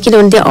छ हैन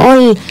किनभने दे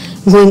अल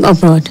गोइङ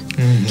अब्रोड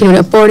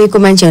किनभने पढेको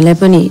मान्छेहरुलाई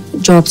पनि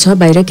जब छ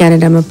बाहिर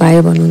क्यानाडामा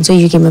पायो भन्नुहुन्छ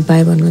युकेमा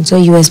पायो भन्नुहुन्छ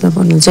युएसमा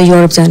भन्नुहुन्छ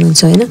युरोप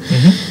जानुहुन्छ हैन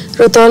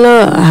र तल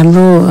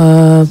हाम्रो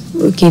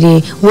के रे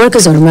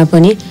वर्कर्सहरुमा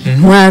पनि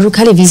उहाँहरु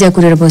खाली भिजा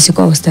कुरेर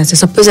बसेको अवस्था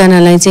छ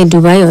सबैजनालाई चाहिँ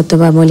दुबई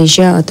अथवा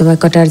मलेसिया अथवा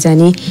कटार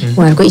जाने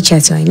उहाँहरुको इच्छा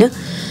छ हैन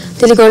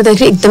त्यसले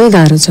गर्दाखेरि एकदमै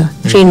गाह्रो छ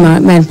ट्रेनमा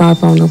म्यान पावर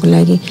पाउनको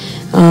लागि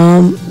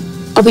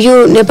अब यो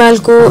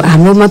नेपालको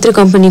हाम्रो मात्र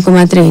कम्पनीको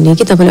मात्र हैन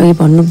कि तपाईले अघि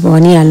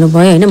भनिहाल्नु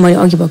भयो हैन मैले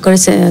अघि भर्खर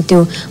त्यो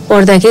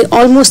पढ्दाखेरि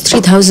अलमोस्ट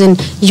 3000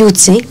 युथ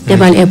चाहिँ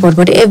नेपाल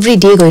एयरपोर्टबाट एभ्री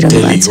डे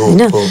गइरहनु भएको छ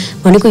हैन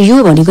भनेको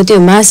यो भनेको त्यो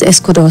मास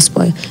एक्सोडस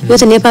भयो यो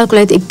त नेपालको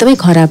लागि त एकदमै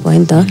खराब भयो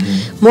नि त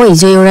म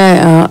हिजो एउटा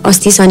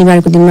अस्ति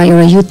शनिबारको दिनमा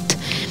एउटा युथ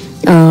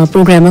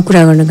प्रोग्राममा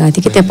कुरा गर्न गएको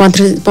थिएँ कि त्यहाँ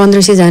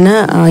 1500 जना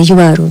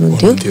युवाहरु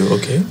हुनुहुन्थ्यो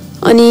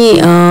अनि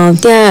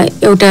त्यहाँ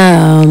एउटा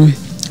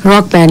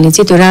रक ब्यान्डले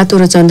चाहिँ त्यो रातो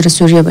र चन्द्र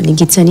सूर्य भन्ने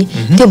गीत छ नि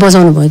त्यो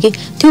बजाउनु भयो कि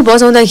त्यो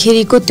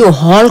बजाउँदाखेरिको त्यो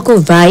हलको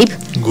भाइब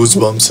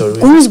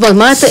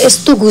गुजबम्समा त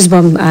यस्तो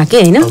गुजबम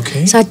आके हैन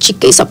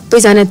साच्चीकै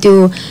सबैजना त्यो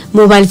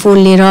मोबाइल फोन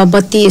लिएर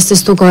बत्ती यस्तो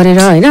यस्तो गरेर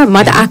हैन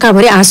म त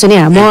आँखाभरि आँसु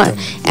नै म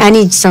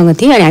एनीसँग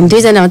थिएँ अनि हामी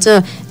दुईजना अझ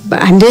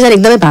हामी दुईजना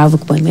एकदमै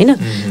भावुक भयौँ हैन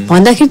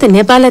भन्दाखेरि त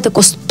नेपाललाई त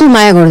कस्तो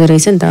माया गर्दो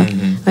रहेछ नि त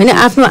हैन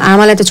आफ्नो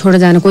आमालाई त छोडेर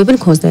जान कोही पनि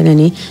खोज्दैन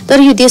नि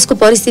तर यो देशको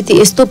परिस्थिति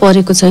यस्तो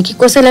परेको छ कि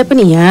कसैलाई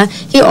पनि यहाँ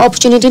केही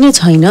अपर्च्युनिटी नै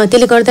छैन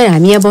त्यसले गर्दा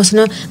हामी यहाँ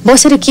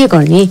बसेर के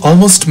गर्ने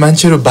अलमोस्ट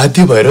मान्छेहरु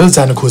बाध्य भएर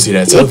जान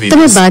खोजिरहेछ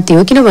एकदमै बाध्य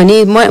हो किनभने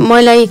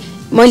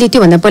मैले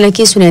त्यो भन्दा पहिला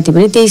के सुनेको थिएँ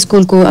भने त्यही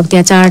स्कुलको अब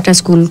त्यहाँ 4टा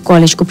स्कुल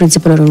कलेजको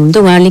प्रिन्सिपलहरु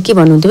हुनुहुन्थ्यो उहाँले के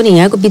भन्नुहुन्थ्यो भने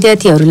यहाँको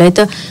विद्यार्थीहरुलाई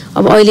त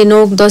अब अहिले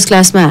 9-10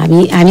 क्लासमा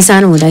हामी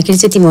सानो हुँदाखेरि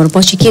चाहिँ तिमीहरु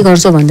पछि के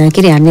गर्छौ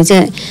भन्दाखेरि हामीले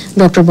चाहिँ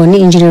डाक्टर बन्ने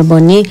इन्जिनियर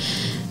बन्ने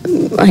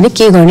हैन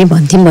के गर्ने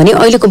भन्थ्यौं भने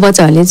अहिलेको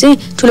बच्चाहरुले चाहिँ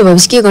ठुलो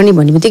भएपछि के गर्ने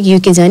भन्ने बित्तिकै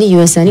युके जाने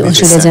युएस जाने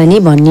अस्ट्रेलिया जाने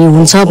भन्ने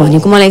हुन्छ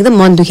भनेको मलाई एकदम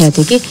मन दुख्या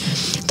थियो कि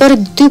तर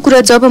त्यो कुरा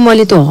जब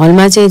मैले त्यो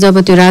हलमा चाहिँ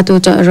जब त्यो रातो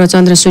र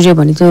चन्द्र सूर्य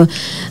भनेको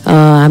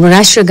हाम्रो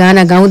राष्ट्रिय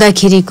गाना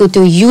गाउँदाखेरिको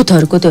त्यो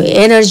युथहरुको त्यो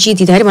एनर्जी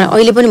दिँदाखेरि मलाई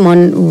अहिले पनि मन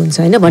हुन्छ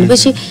हैन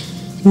भनेपछि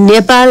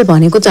नेपाल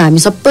भनेको चाहिँ हामी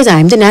सबै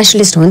हामी त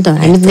नेशनलिस्ट हो नि त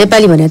हामी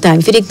नेपाली भने त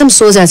हामी फेरि एकदम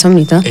सोझा छौं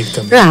नि त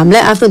र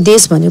हामीलाई आफ्नो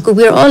देश भनेको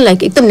वी आर अल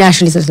लाइक एकदम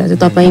नेशनलिस्ट जस्तो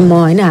लाग्छ तपाई म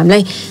हैन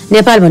हामीलाई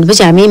नेपाल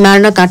भनेपछि हामी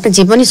मार्न काट्न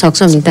जे पनि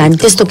सक्छौं नि त हामी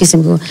त्यस्तो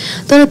किसिमको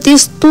तर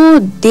त्यस्तो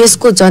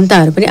देशको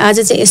जनताहरु पनि आज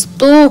चाहिँ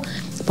यस्तो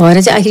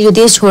भएर चाहिँ आखिर यो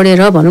देश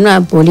छोडेर भनौं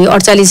न भोलि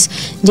 48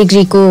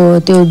 डिग्रीको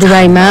त्यो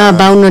दुबईमा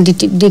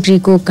 52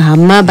 डिग्रीको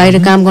घाममा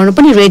बाहिर काम गर्न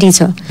पनि रेडी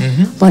छ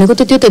भनेको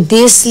त त्यो त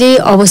देशले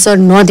अवसर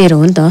नदिएर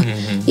हो नि त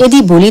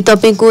यदि भोलि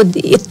तपाईको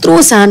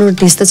यत्रो सानो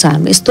देश त छ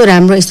हाम्रो यस्तो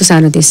राम्रो यस्तो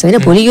सानो देश छ हैन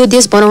भोलि यो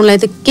देश बनाउनलाई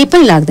त केही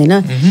पनि लाग्दैन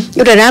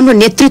एउटा राम्रो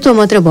नेतृत्व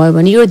मात्र भयो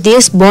भने यो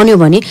देश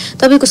बन्यो भने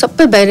तपाईको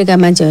सबै बाहिरका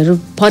मान्छेहरु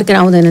फर्केर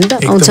आउँदैनन्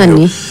त आउँछन्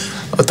नि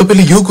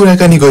तपाईले यो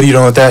कुराकानी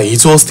गरिरहँदा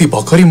हिजो अस्ति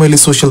भर्खरै मैले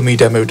सोशल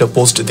मिडियामा एउटा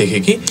पोस्ट देखे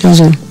कि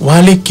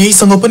उहाँले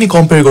केहीसँग पनि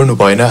कम्पेयर गर्नु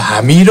भएन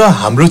हामी र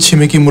हाम्रो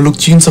छिमेकी मुलुक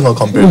चीनसँग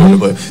कम्पेयर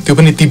गर्नुभयो त्यो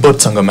पनि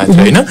तिब्बतसँग मात्र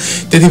हैन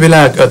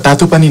त्यतिबेला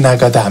तातोपानी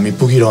नाका त हामी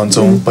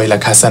पुगिरहन्छौं पहिला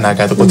खासा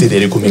नाका त कति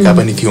धेरै घुमेका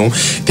पनि थियौं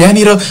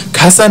त्यहाँनिर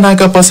खासा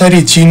नाका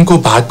पछाडी चीनको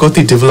भाग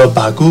कति डेभलप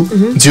भएको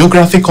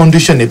जियोग्राफिक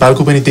कन्डिसन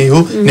नेपालको पनि त्यही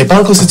हो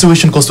नेपालको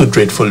सिचुएसन कस्तो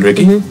ड्रेडफुल रे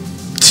कि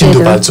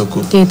सिन्धुपाल्चोकको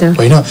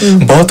हैन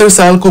 72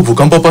 सालको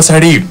भूकम्प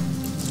पछाडी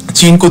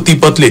चीनको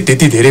तिब्बतले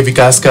त्यति धेरै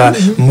विकासका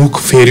मुख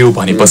फेर्यो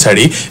भने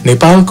पछाडि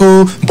नेपालको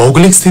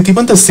भौगोलिक स्थिति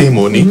पनि त सेम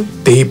हो नि,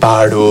 त्यही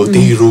पहाड हो,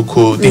 त्यही रुख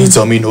हो, त्यही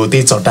जमिन हो,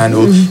 त्यही चट्टान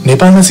हो,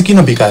 नेपालमा चाहिँ किन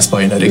विकास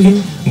भएन रे कि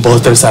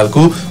 72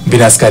 सालको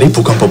विनाशकारी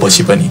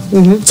भूकम्पपछि पनि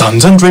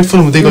झन्झन ड्रेडफुल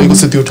हुँदै गएको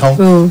छ त्यो ठाउँ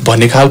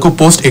भन्ने खालको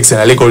पोस्ट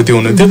एकजनाले गर्दै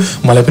हुनुहुन्थ्यो,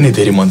 मलाई पनि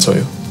धेरै मन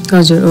छोयो।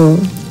 हजुर हो,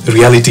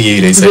 रियालिटी यही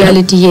रहेछ,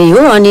 रियालिटी यही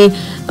हो। अनि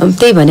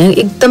त्यही भने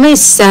एकदमै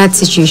स्याड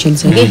सिचुएसन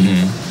छ कि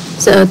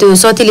त्यो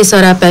सतीले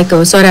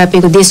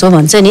सरापेको देश हो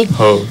भन्छ नि,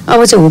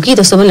 अब चाहिँ हो कि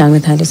जस्तो पनि लाग्न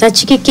थाल्यो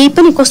साँच्चीकै, केही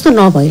पनि कस्तो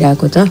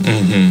नभइरहेको त।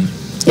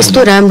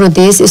 यस्तो राम्रो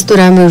देश, यस्तो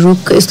राम्रो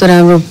रुख, यस्तो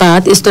राम्रो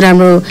पात, यस्तो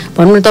राम्रो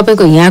भनौँ न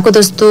तपाईँको यहाँको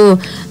जस्तो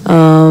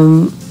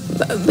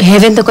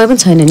हेभेन त कहीँ पनि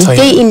छैन नि।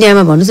 त्यही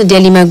इन्डियामा भन्नुहोस् न,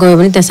 दिल्लीमा गयो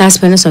भने त्यहाँ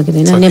सास फेर्न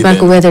सकिँदैन।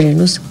 नेपालको वेदर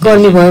हेर्नुहोस्,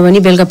 गर्मी भयो भने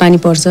बेलुका पानी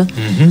पर्छ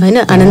होइन,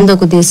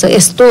 आनन्दको देश छ,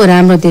 यस्तो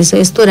राम्रो देश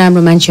छ, यस्तो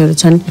राम्रो मान्छेहरू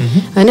छन्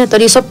होइन।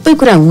 तर यो सबै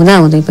कुरा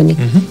हुँदै पनि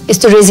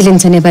यस्तो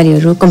रेजिलियन्ट छ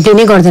नेपालीहरू,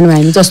 कम्प्लेनै गर्दैनौँ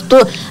हामी। जस्तो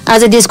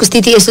आज देशको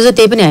स्थिति यस्तो छ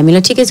त्यही पनि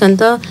हामीलाई ठिकै छ नि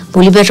त,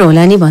 भोलि बेटर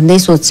होला नि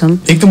भन्दै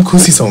सोच्छौँ, एकदम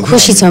खुसी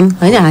छौँ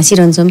होइन,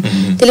 हाँसिरहन्छौँ।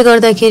 त्यसले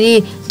गर्दाखेरि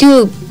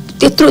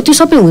त्यो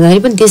सबै हुँदाखेरि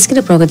पनि देश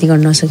किन प्रगति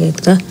गर्न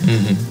नसकेको त?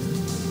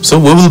 So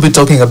we will be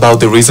talking about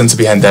the reasons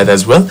behind that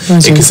as well.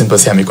 एक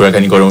किसिमपछि हामी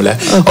कुराकानी गरौँला।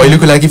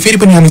 अहिलेको लागि फेरि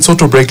पनि हामी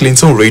छोटो ब्रेक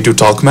लिन्छौँ। रेडियो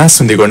टकमा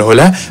सुन्दै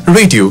गर्नुहोला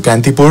रेडियो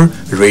कान्तिपुर,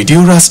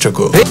 रेडियो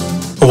राष्ट्रको।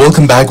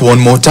 Welcome back one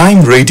more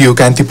time. Radio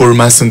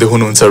कान्तिपुरमा सुन्दै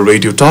हुनुहुन्छ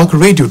रेडियो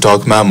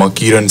टकमा म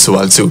किरण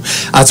सुवाल छु।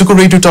 आजको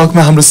रेडियो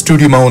टकमा हाम्रो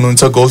स्टुडियोमा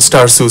हुनुहुन्छ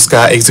गोल्डस्टार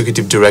सुजका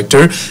एक्जिक्युटिभ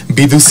डाइरेक्टर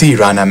विदुषी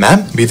राणा म्याम।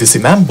 विदुषी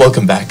म्याम,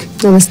 वेलकम ब्याक।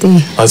 नमस्ते।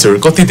 हजुर,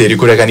 कति धेरै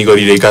कुराकानी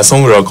गरिरहेका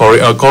छौँ र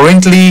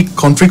करेन्टली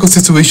कन्ट्रीको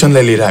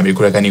सिचुएसनलाई लिएर हामी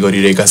कुराकानी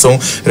गरिरहेका छौँ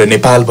र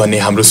नेपाल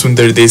भन्ने हाम्रो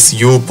सुन्दर देश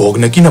यो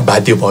भोग्न किन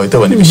बाध्य भयो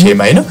त भन्ने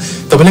विषयमा होइन।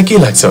 तपाईँलाई के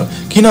लाग्छ,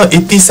 किन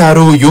यति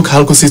साह्रो यो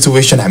खालको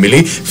सिचुएसन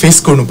हामीले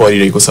फेस गर्नु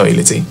परिरहेको छ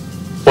अहिले चाहिँ?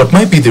 What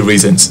might be the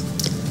reasons?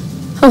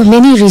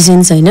 Many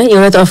reasons होइन।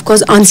 एउटा त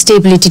अफकोर्स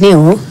अनस्टेबिलिटी नै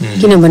हो,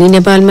 किनभने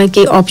नेपालमा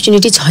केही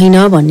अपर्च्युनिटी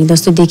छैन भन्ने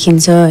जस्तो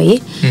देखिन्छ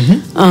है।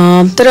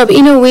 तर अब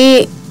इन अ वे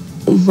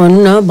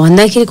भनौँ न,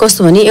 भन्दाखेरि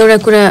कस्तो भने एउटा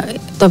कुरा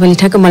तपाईँले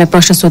ठ्याक्क मलाई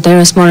प्रश्न सोध्दा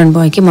एउटा स्मरण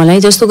भयो कि मलाई,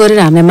 जस्तो गरेर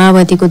हामीलाई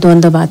माओवादीको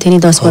द्वन्द्व भएको थियो नि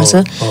 10 वर्ष,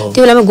 त्यो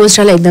बेलामा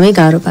गोल्डस्टारलाई एकदमै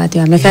गाह्रो पाएको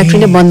थियो। हामीलाई फ्याक्ट्री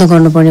नै बन्द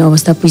गर्नुपर्ने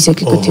अवस्था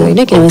पुगिसकेको थियो होइन,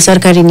 किनभने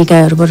सरकारी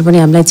निकायहरूबाट पनि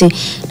हामीलाई चाहिँ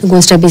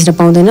गोल्डस्टार बेच्न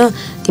पाउँदैन,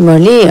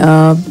 तिमीहरूले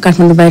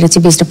काठमाडौँ बाहिर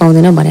चाहिँ बेच्न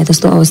पाउँदैन भने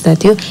जस्तो अवस्था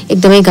थियो।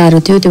 एकदमै गाह्रो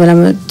थियो त्यो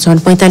बेलामा, झन्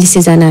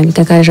 4500 जना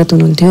हामीका कार्यरत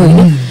हुनुहुन्थ्यो होइन,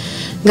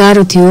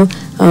 गाह्रो थियो,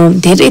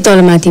 धेरै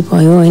तलमाथि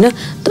भयो होइन।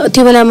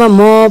 त्यो बेलामा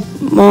म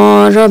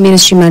र मेरो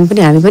श्रीमान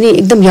पनि, हामी पनि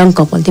एकदम यङ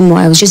कपल थियौँ। म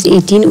आई वाज जस्ट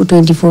 18, ऊ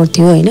 24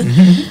 थियो होइन।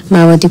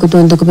 माओवादीको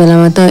द्वन्द्वको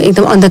बेलामा त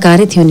एकदम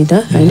अन्धकारै थियो नि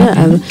त होइन।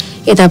 अब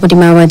यतापट्टि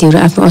माओवादीहरू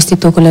आफ्नो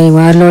अस्तित्वको लागि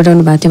उहाँहरू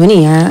लडाउनु भएको थियो भने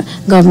यहाँ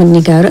गभर्मेन्ट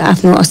निकायहरू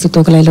आफ्नो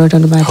अस्तित्वको लागि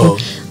लडाउनु भएको थियो।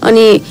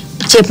 अनि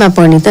चेपमा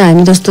पर्ने त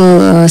हामी जस्तो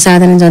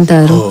साधारण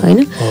जनताहरू होइन।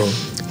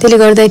 त्यसले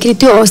गर्दाखेरि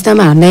त्यो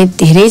अवस्थामा हामीलाई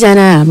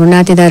धेरैजना हाम्रो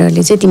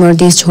नातेदारहरूले चाहिँ तिमीहरू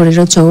देश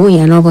छोडेर जाऊ,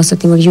 यहाँ नबस्छ,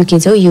 तिमीहरू युके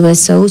जाऊ,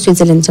 युएस जाऊ,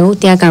 स्विजरल्यान्ड जाऊ,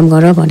 त्यहाँ काम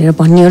गर भनेर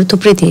भन्नेहरू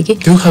थुप्रै थिए कि।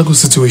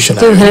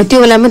 त्यो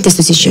बेलामा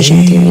त्यस्तो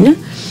सिचुएसन थियो होइन।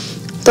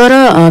 तर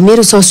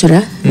मेरो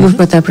ससुरा नूर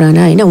प्रताप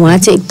राणा होइन, उहाँ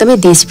चाहिँ एकदमै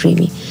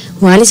देशप्रेमी।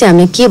 उहाँले चाहिँ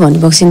हामीलाई के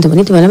भन्नुभएको थियो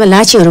भने त्यो बेलामा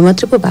लाचीहरू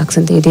मात्रै पो भएको छ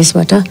नि त यो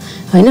देशबाट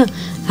होइन।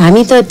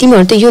 हामी त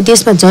तिमीहरू त यो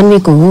देशमा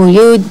जन्मेको हो,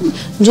 यो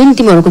जुन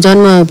तिमीहरूको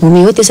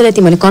जन्मभूमि हो त्यसैलाई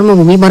तिमीहरूले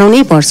कर्मभूमि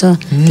बनाउनै पर्छ,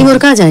 तिमीहरू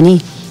कहाँ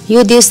जाने, यो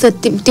देश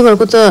त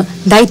तिमीहरूको त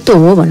दायित्व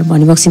हो भनेर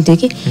भन्नुभएको थियो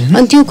कि।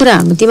 अनि त्यो कुरा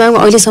हाम्रो दिमागमा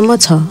अहिलेसम्म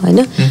छ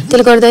होइन।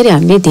 त्यसले गर्दाखेरि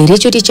हामीले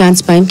धेरैचोटि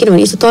चान्स पायौँ, किनभने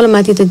यस्तो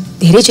तलमाथि त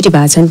धेरैचोटि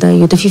भएको छ नि त।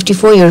 यो त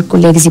 54 इयरको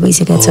लेगेसी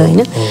भइसकेको छ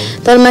होइन।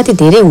 तलमाथि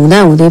धेरै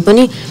हुँदै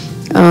पनि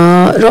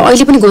र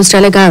अहिले पनि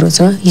गोल्डस्टारलाई गाह्रो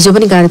छ, हिजो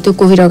पनि गाह्रो थियो।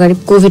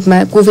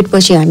 कोभिड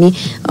पछि हामी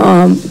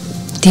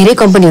धेरै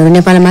कम्पनीहरू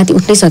नेपालमा माथि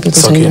उठ्नै सकेको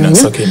छैन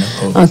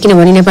होइन,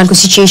 किनभने नेपालको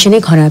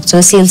सिचुएसनै खराब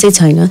छ, सेल्सै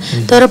छैन।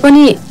 तर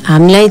पनि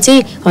हामीलाई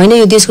चाहिँ होइन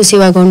यो देशको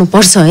सेवा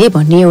गर्नुपर्छ है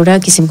भन्ने एउटा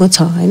किसिमको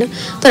छ होइन।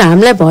 तर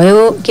हामीलाई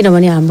भयो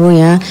किनभने हाम्रो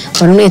यहाँ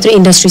भनौँ न यत्रो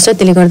इन्डस्ट्री छ,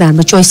 त्यसले गर्दा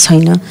हाम्रो चोइस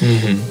छैन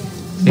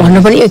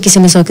भन्न पनि एक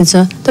किसिमले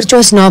सकिन्छ। तर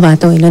चोइस नभए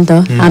त होइन नि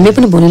त, हामीले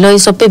पनि भोलि ल यो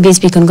सबै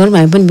बेचबिखन गरौँ,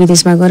 हामी पनि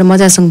विदेशमा गएर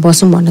मजासँग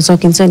बसौँ भन्न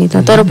सकिन्छ नि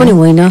त। तर पनि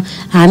होइन,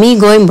 हामी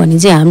गयौँ भने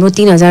चाहिँ हाम्रो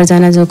 3000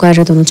 जना जो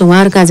कार्यरत हुनुहुन्छ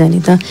उहाँहरू कहाँ जाने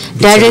त?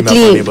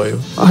 डाइरेक्टली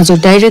हजुर,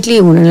 डाइरेक्टली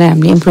हुनलाई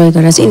हामीले इम्प्लोय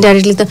गरेर चाहिँ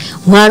इन्डाइरेक्टली त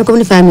उहाँहरूको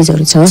पनि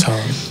फ्यामिलीहरू छ।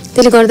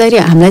 त्यसले गर्दाखेरि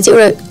हामीलाई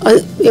चाहिँ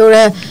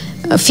एउटा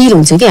फिल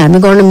हुन्छ कि हामी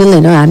गर्न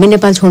मिल्दैन, हामी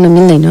नेपाल छोड्न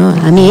मिल्दैन,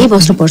 हामी यही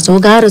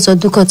बस्नुपर्छ, गाह्रो छ,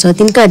 दुःख छ,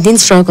 दिनका दिन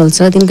स्ट्रगल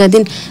छ, दिनका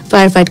दिन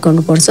फायर फाइट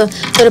गर्नुपर्छ।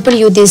 तर पनि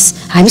यो देश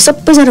हामी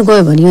सबैजना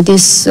गयो भने यो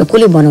देश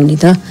कसले बनाउने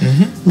त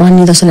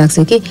भन्ने जस्तो लाग्छ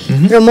कि।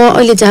 र म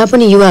अहिले जहाँ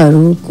पनि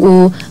युवाहरूको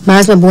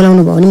माझमा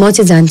बोलाउनु भयो भने म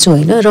चाहिँ जान्छु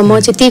होइन। र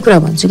म चाहिँ त्यही कुरा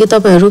भन्छु कि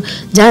तपाईँहरू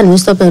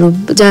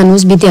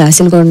जानुहोस्, विद्या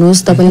हासिल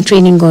गर्नुहोस्, तपाईँले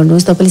ट्रेनिङ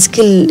गर्नुहोस्, तपाईँले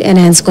स्किल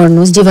एनहान्स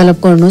गर्नुहोस्, डेभलप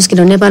गर्नुहोस्,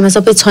 किनभने नेपालमा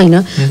सबै छैन।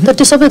 तर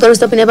त्यो सबै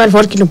गर्नुहोस्, तपाईँ नेपाल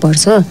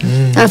फर्किनुपर्छ,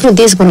 आफ्नो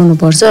देश बनाउनु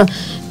पर्छ।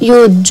 यो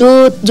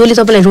जसले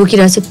तपाईँलाई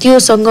रोकिरहेछ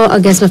त्योसँग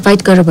अगेन्स्टमा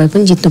फाइट गरेर भए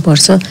पनि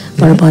जित्नुपर्छ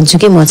भनेर भन्छु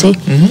कि म चाहिँ।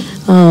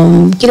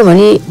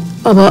 किनभने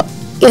अब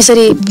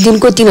यसरी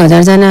दिनको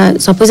 3000 जना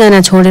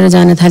सबैजना छोडेर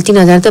जान थाले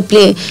 3000 त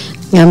प्ले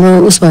हाम्रो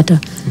उसबाट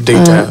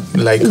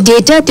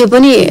डेटा त्यो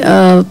पनि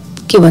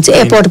के भन्छ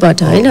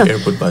एयरपोर्टबाट हैन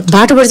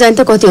बाटोबाट जाने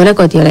त कति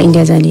होला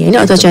इन्डिया जाने हैन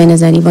अथवा चाइना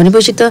जाने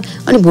भनेपछि त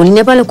अनि भोलि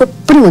नेपालमा कोही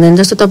पनि हुँदैन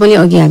जस्तो तपाईले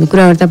अघि हामी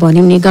कुरा गर्दा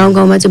भन्यौं नि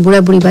गाउँमा चाहिँ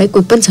बुढाबुढी बाहेक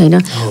कोही पनि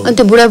छैन अनि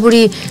त्यो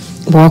बुढाबुढी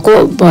भएको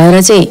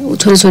भएर चाहिँ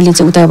छोराछोरीले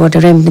चाहिँ उताबाट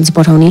रेमिटेन्स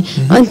पठाउने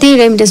अनि त्यही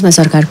रेमिटेन्समा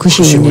सरकार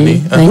खुसी हुने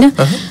हैन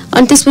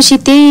अनि त्यसपछि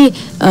त्यही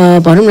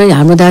भनौँ न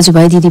हाम्रो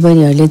दाजुभाइ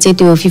दिदीबहिनीहरूले चाहिँ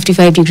त्यो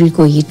 55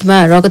 डिग्रीको हिटमा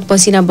रगत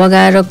पसिना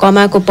बगाएर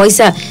कमाएको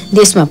पैसा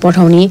देशमा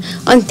पठाउने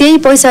अनि त्यही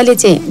पैसाले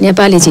चाहिँ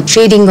नेपालले चाहिँ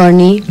ट्रेडिङ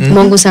गर्ने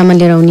महँगो सामान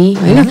लिएर आउने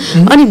हैन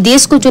अनि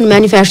देशको जुन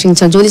म्यानुफ्याक्चरिङ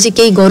छ जसले चाहिँ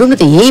केही गरौँ न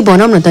त यही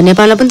बनाउँ न त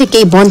नेपालमा पनि त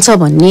केही बन्छ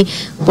भन्ने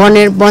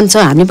बन्छ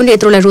हामीले पनि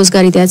यत्रोलाई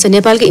रोजगारी दिएको छ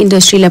नेपालकै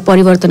इन्डस्ट्रीलाई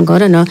परिवर्तन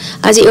गर न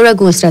आज एउटा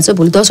गोल्डस्टार छ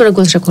भोलि 10 वटा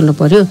गोल्डस्टार खोल्नु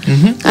पर्यो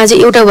आज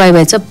एउटा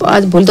वाइवाई छ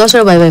आज भोलि 10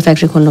 वटा वाइवाई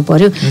फ्याक्ट्री खोल्नु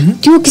पर्यो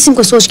त्यो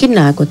किसिमको सोच किन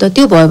नआएको त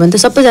त्यो भयो भने त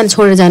सबैजना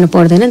छोडेर जानु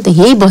पर्दैन नि त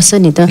यही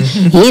बस्छ नि त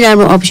यही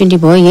राम्रो अपर्च्युनिटी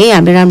भयो यही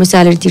हामीले राम्रो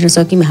स्यालेरी तिर्न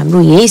सक्यौँ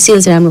हाम्रो यही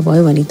सेल्स राम्रो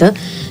भयो भने त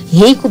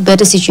यहीको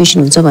बेटर सिचुएसन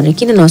हुन्छ भनेर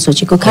किन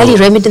नसोचेको खाली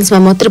रेमिटेन्समा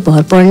मात्र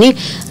भर पर्ने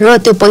र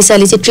त्यो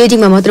पैसाले चाहिँ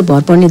ट्रेडिङमा मात्र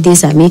भर पर्ने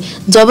देश हामी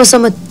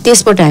जबसम्म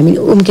त्यसबाट हामी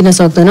उम्किन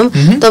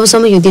सक्दैनौँ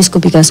तबसम्म यो देशको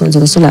विकास हुन्छ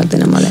जस्तो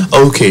लाग्दैन मलाई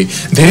ओके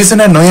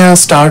धेरैजना नयाँ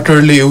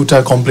स्टार्टरले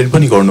एउटा कम्प्लेन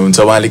पनि गर्नुहुन्छ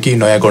उहाँले केही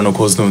नयाँ गर्न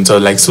खोज्नुहुन्छ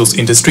लाइक सोस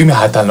इन्डस्ट्रीमा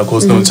हात हाल्न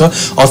खोज्नुहुन्छ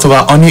अथवा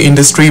अन्य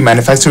इन्डस्ट्री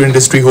म्यानुफ्याक्चरिङ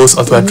इन्डस्ट्री होस्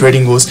अथवा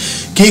ट्रेडिङ होस्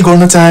केही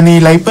गर्न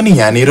चाहनेलाई पनि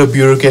यहाँनिर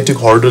ब्युरोक्रेटिक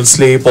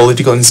हर्डल्सले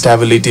पोलिटिकल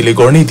इन्स्टेबिलिटीले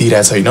गर्नै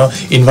दिइरहेको छैन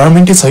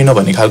इन्भाइरोमेन्टै छैन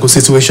भन्ने खालको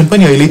सिचुएसन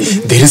पनि अहिले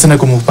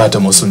धेरैजनाको मुखबाट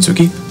म सुन्छु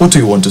कि what do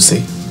you want to say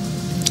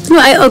no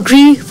I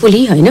agree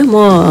फुली हैन म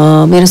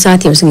मेरो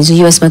साथीहरुसँग हिजो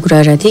युएसमा कुरा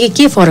गरिरहेको थिएँ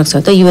के फरक छ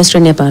त युएस र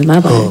नेपालमा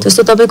भने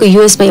जस्तो तपाईको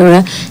युएसमा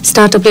एउटा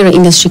स्टार्टअपले एउटा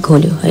इन्डस्ट्री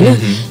खोल्यो हैन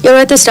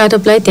एउटा त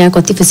स्टार्टअपलाई त्यहाँ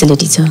कति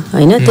फेसिलिटी छ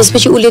हैन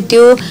त्यसपछि उले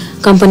त्यो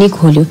कम्पनी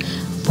खोल्यो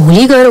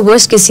भोलि गएर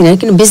वर्स्ट केस सिनारियो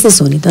किन बिजनेस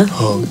हो नि त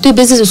त्यो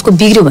बिजनेस उसको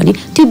बिग्र्यो भने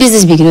त्यो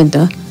बिजनेस बिग्र्यो नि त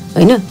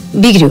हैन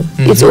बिग्र्यो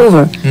इट्स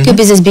ओभर त्यो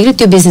बिजनेस बिग्र्यो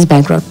त्यो बिजनेस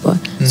ब्याङ्क्रप्ट भयो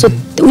सो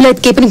उलाई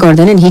केही पनि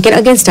गर्दैन नि ही can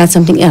again start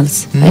something else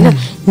हैन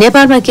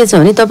नेपालमा के छ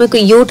भने तपाईको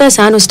एउटा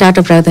सानो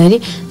स्टार्टअप राख्दाखेरि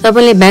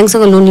तपाईले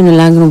ब्याङ्कसँग लोन लिन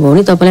लाग्नुभयो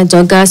भने तपाईलाई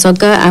जग्गा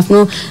सग्गा आफ्नो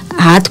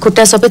हात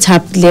खुट्टा सबै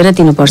छाप लिएर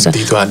दिनुपर्छ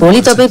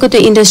भोलि तपाईको त्यो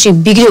इन्डस्ट्री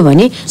बिग्र्यो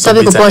भने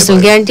तपाईको पर्सनल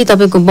ग्यारेन्टी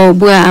तपाईको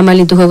बुवा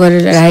आमाले दुःख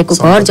गरेर राखेको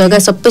घर जग्गा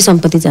सबै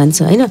सम्पत्ति जान्छ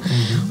हैन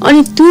अनि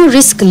त्यो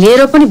रिस्क लिएर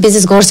पनि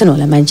बिजनेस गर्छन्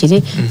होला मान्छेले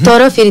तर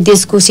फेरि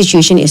देशको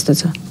सिचुएसन यस्तो छ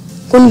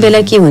कुन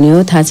बेला के हुने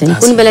हो थाहा छैन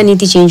कुन बेला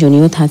नीति चेन्ज हुने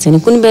हो थाहा छैन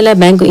कुन बेला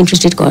ब्याङ्कको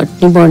इन्ट्रेस्ट रेट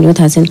घट्ने बढ्ने हो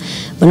थाहा छैन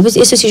भनेपछि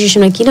यस्तो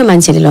सिचुएसनमा किन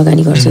मान्छेले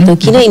लगानी गर्छ त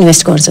किन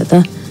इन्भेस्ट गर्छ त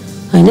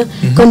हैन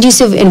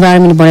कन्ड्युसिभ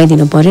इन्भाइरोमेन्ट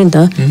बनाइदिनु पर्यो नि त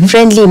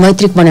फ्रेन्डली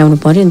मैत्रिक बनाउनु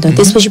पर्यो नि त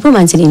त्यसपछि पो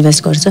मान्छेले इन्भेस्ट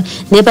गर्छ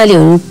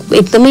नेपालीहरु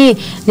एकदमै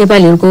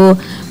नेपालीहरुको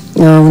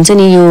हुन्छ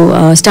नि यो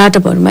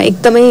स्टार्टअपहरुमा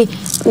एकदमै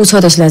उ छ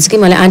जस्तो लाग्छ कि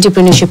मलाई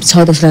एन्टरप्रेन्योरशिप छ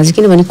जस्तो लाग्छ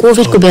किनभने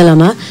कोभिडको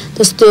बेलामा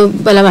त्यस्तो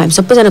बेलामा हामी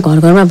सबैजना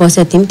घरमा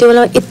बसेका थियौँ त्यो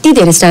बेलामा यति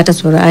धेरै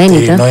स्टार्टअप्सहरु आए नि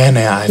त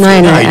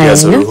नयाँ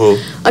आइडियाजहरु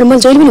अनि म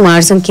जहिले पनि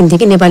उहाँहरुसँग किन्थे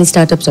कि नेपाली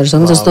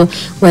स्टार्टअप्सहरुसँग जस्तो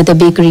उहाँ त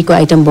बेकरीको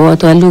आइटम भयो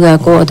अथवा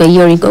लुगाको अथवा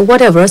इयरिङको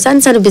व्हाटएभर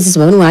सानो बिजनेस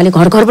भयो भने उहाँले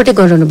घरबाटै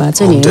गरिरहनु भएको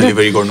छ नि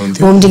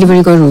होम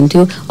डेलिभरी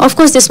गर्नुहुन्थ्यो अफ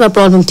कोर्स त्यसमा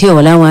प्रब्लम थियो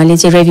होला उहाँले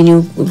चाहिँ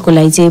रेभेन्यूको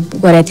लागि चाहिँ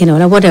गरेको थिएन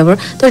होला व्हाटएभर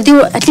तर त्यो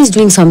एटलिस्ट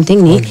डुइङ समथिङ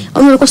नि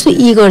उनीहरु कस्तो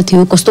इगर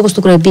थियो कस्तो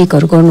कुरा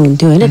बेकहरु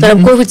गर्नुहुन्थ्यो हैन तर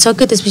कोभिड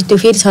सक्यो त्यसपछि त्यो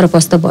फेरि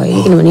छरपस्त भयो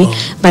किनभने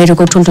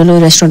बाहिरको ठुल्ठुलो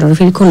रेस्टुरेन्टहरु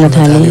फेरि खुल्न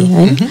थाले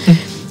हैन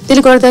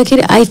त्यसले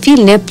गर्दाखेरि आई फिल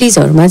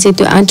नेप्लिजहरुमा चाहिँ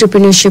त्यो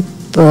एन्टरप्रेन्योरशिप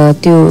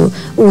त्यो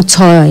उ छ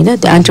हैन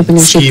त्यो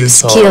entrepreneurship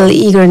skill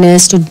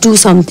eagerness to do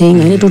something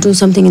हैन to do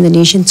something in the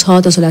nation छ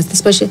जस्तो लाग्छ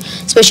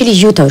स्पेशली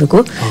युथहरुको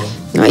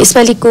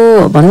यसपालिको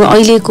भनौँ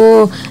अहिलेको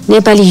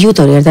नेपाली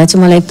युथहरु हेर्दा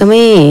चाहिँ मलाई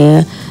एकदमै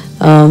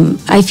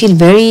आई फिल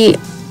भेरी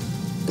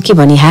के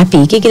भने ह्यापी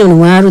किनभने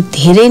उहाँहरु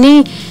धेरै नै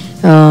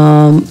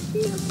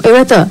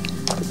एउटा त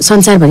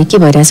संसारभरि के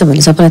भइरहेछ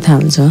भन्ने सबैलाई थाहा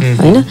हुन्छ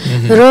हैन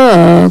र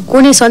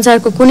कुनै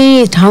संसारको कुनै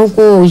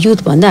ठाउँको युथ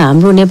भन्दा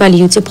हाम्रो नेपाली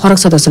युथ चाहिँ फरक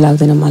छ जस्तो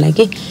लाग्दैन मलाई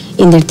कि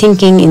in their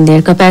thinking in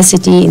their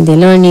capacity in their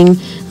learning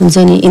हुन्छ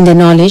नि इन देयर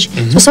नलेज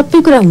सो सबै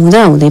कुरा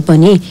हुँदै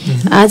पनि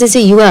आज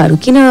चाहिँ युवाहरू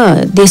किन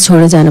देश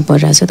छोडेर जानु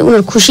परिरहेछ त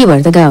उनीहरू खुसी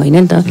भएर त गएको होइन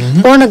नि त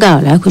पढ्न गएको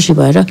होला खुसी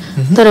भएर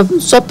तर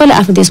सबैलाई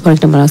आफ्नो देश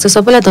फर्कन मन लाग्छ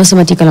सबैलाई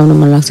दशैंमा टीका लगाउन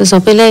मन लाग्छ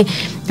सबैलाई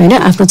हैन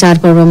आफ्नो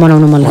चाडपर्व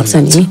मनाउन मन लाग्छ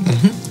नि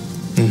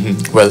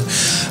वेल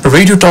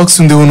रेडियो टक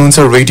सुन्दै हुनुहुन्छ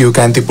रेडियो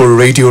कान्तिपुर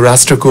रेडियो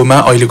राष्ट्रकोमा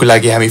अहिलेको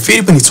लागि हामी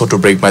फेरि पनि छोटो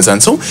ब्रेकमा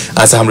जान्छौं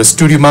आज हाम्रो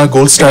स्टुडियोमा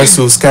गोल्डस्टार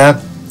सुजका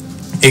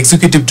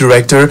एक्जिक्युटिभ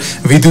डाइरेक्टर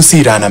विदुषी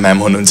राणा म्याम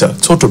हुनुहुन्छ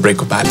छोटो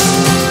ब्रेकको पाली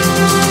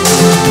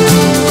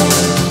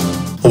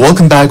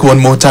welcome back one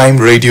more time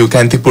radio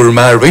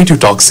कान्तिपुरमा radio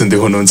talk सुन्दै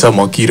हुनुहुन्छ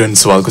म किरण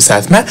सुवालको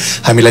साथमा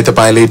हामीलाई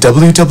तपाईले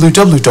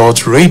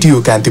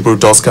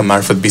www.radiokantipur.com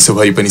मार्फत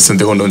विश्वभरि पनि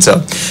सुन्दै हुनुहुन्छ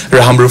र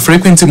हाम्रो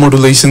फ्रिक्वेन्सी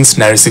मोडुलेसन्स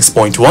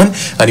 96.1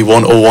 अनि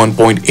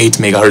 101.8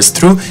 मेगाहर्ज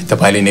थ्रु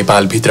तपाईले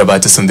नेपाल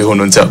भित्रबाट सुन्दै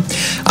हुनुहुन्छ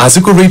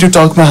आजको रेडियो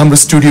टकमा हाम्रो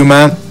स्टुडियोमा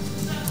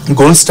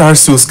गोल्डस्टार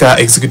सुजका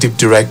एक्जिक्युटिभ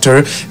डाइरेक्टर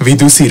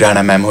विदुषी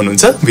राणा म्याम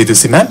हुनुहुन्छ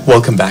विदुषी ma'am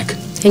welcome back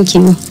thank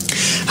you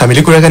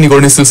हामीले कुराकानी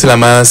गर्ने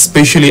सिलसिलामा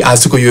स्पेशली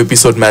आजको यो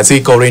एपिसोडमा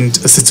चाहिँ करेन्ट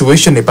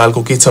सिचुएसन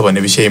नेपालको के छ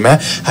भन्ने विषयमा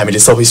हामीले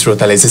सबै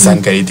श्रोतालाई चाहिँ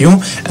जानकारी दियौँ।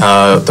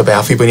 तपाईँ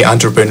आफै पनि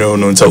एन्टरप्रेन्योर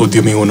हुनुहुन्छ,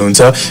 उद्यमी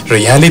हुनुहुन्छ र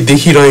यहाँले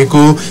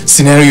देखिरहेको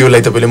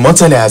सिनेरियोलाई तपाईँले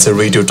मजाले आज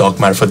रेडियो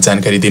टक मार्फत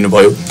जानकारी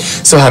दिनुभयो।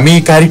 सो हामी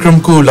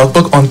कार्यक्रमको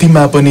लगभग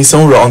अन्तिममा पनि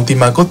छौँ र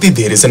अन्तिममा कति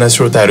धेरैजना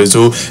श्रोताहरू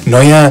जो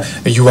नयाँ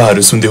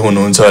युवाहरू सुन्दै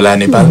हुनुहुन्छ होला,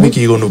 नेपालमै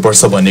के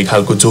गर्नुपर्छ भन्ने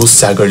खालको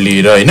जोस जागर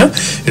लिएर होइन,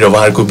 र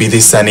उहाँहरूको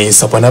विदेश जाने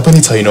सपना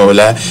पनि छैन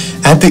होला।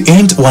 एट द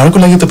एन्ड उहाँहरूको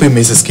लागि तपाईँ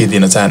मेसेज के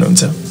दिन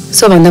चाहनुहुन्छ?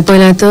 सबभन्दा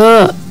पहिला त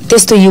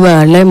त्यस्तो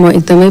युवाहरूलाई म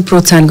एकदमै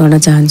प्रोत्साहन गर्न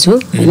चाहन्छु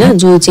होइन,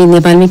 जो चाहिँ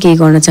नेपालमै केही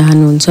गर्न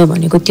चाहनुहुन्छ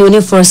भनेको त्यो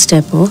नै फर्स्ट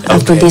स्टेप हो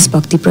आफ्नो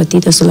देशभक्तिप्रति,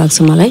 जस्तो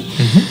लाग्छ मलाई।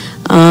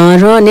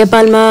 र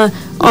नेपालमा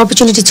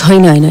अपर्च्युनिटी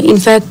छैन होइन,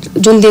 इनफ्याक्ट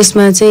जुन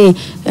देशमा चाहिँ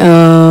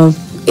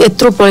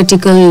यत्रो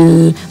पोलिटिकल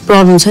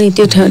प्रब्लम छ नि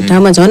त्यो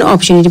ठाउँमा झन्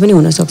अपर्च्युनिटी पनि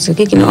हुनसक्छ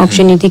कि, किन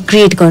अपर्च्युनिटी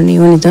क्रिएट गर्ने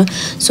हो नि त।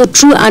 सो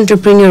ट्रु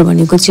एन्टरप्रेन्योर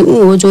भनेको चाहिँ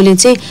ऊ हो जसले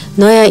चाहिँ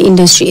नयाँ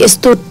इन्डस्ट्री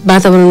यस्तो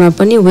वातावरणमा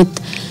पनि विथ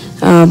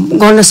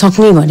गर्न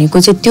सक्ने भनेको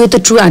चाहिँ त्यो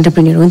त ट्रु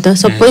एन्टरप्रेन्योर हो नि त।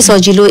 सबै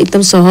सजिलो,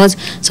 एकदम सहज,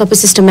 सबै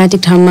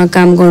सिस्टमेटिक ठाउँमा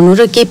काम गर्नु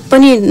र केही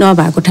पनि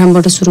नभएको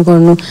ठाउँबाट सुरु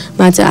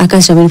गर्नुमा चाहिँ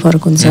आकाश जमिन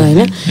फरक हुन्छ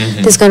होइन।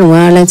 त्यस कारण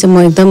उहाँहरूलाई चाहिँ म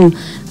एकदम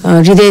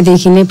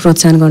हृदयदेखि नै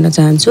प्रोत्साहन गर्न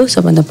चाहन्छु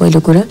सबभन्दा पहिलो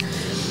कुरा।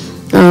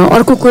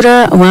 अर्को कुरा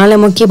उहाँलाई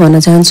म के भन्न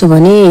चाहन्छु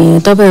भने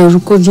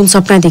तपाईँहरूको जुन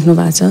सपना देख्नु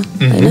भएको छ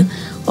होइन,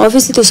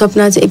 अभियसली त्यो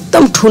सपना चाहिँ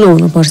एकदम ठुलो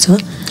हुनुपर्छ।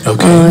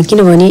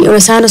 किनभने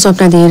एउटा सानो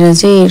सपना देखेर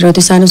चाहिँ र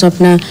त्यो सानो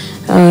सपना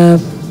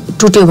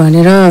टुट्यो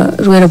भनेर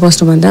रोएर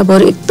बस्नुभन्दा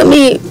बरु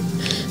एकदमै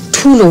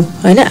ठुलो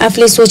होइन,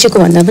 आफूले सोचेको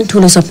भन्दा पनि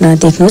ठुलो सपना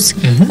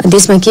देख्नुहोस्।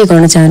 देशमा के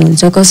गर्न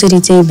चाहनुहुन्छ, कसरी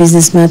चाहिँ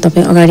बिजनेसमा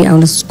तपाईँ अगाडि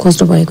आउन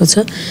खोज्नु भएको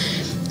छ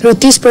र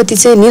त्यसप्रति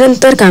चाहिँ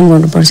निरन्तर काम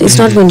गर्नुपर्छ। It's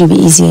not going to be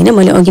easy होइन।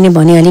 मैले अघि नै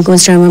भनिहालेँ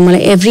गोल्डस्टारमा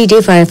मलाई एभ्री डे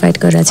फायर फाइट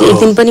गरेर चाहिँ एक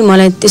दिन पनि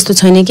मलाई त्यस्तो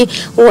छैन कि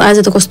ओ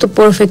आज त कस्तो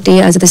पर्फेक्ट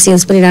डे, आज त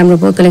सेल्स पनि राम्रो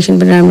भयो,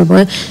 कलेक्सन पनि राम्रो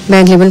भयो,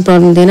 ब्याङ्कले पनि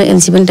प्रब्लम दिएन,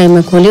 एलसी पनि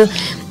टाइममा खोल्यो,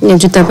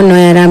 जुत्ता पनि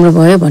नयाँ राम्रो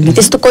भयो भन्ने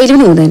त्यस्तो कहिले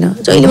पनि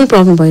हुँदैन, जहिले पनि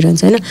प्रब्लम भइरहन्छ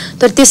होइन।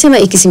 तर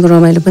त्यसैमा एक किसिमको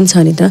रमाइलो पनि छ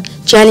नि त,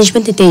 च्यालेन्ज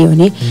पनि त त्यही हो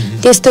नि।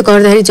 त्यस्तो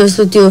गर्दाखेरि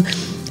जस्तो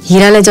त्यो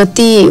हिरालाई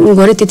जति उ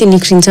गर्यो त्यति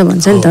निख्रिन्छ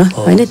भन्छ नि त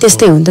होइन,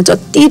 त्यस्तै हो नि त।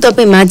 जति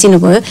तपाईँ माझिनु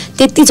भयो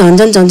त्यति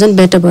झन्झन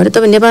बेटर भएर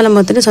तपाईँ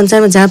नेपालमा मात्रै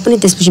संसारमा जहाँ पनि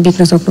त्यसपछि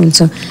बिक्न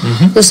सक्नुहुन्छ।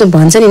 जस्तो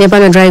भन्छ नि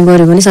नेपालमा ड्राइभ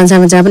गर्यो भने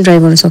संसारमा जहाँ पनि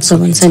ड्राइभ गर्न सक्छ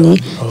भन्छ नि,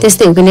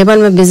 त्यस्तै हो कि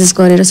नेपालमा बिजनेस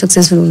गरेर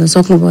सक्सेसफुल हुन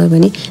सक्नुभयो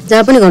भने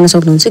जहाँ पनि गर्न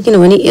सक्नुहुन्छ।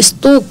 किनभने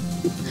यस्तो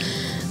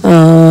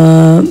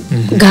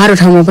गाह्रो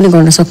ठाउँमा पनि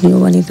गर्न सक्ने हो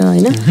भने त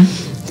होइन।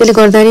 त्यसले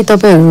गर्दाखेरि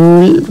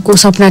तपाईँहरूको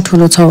सपना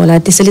ठुलो छ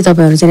होला, त्यसैले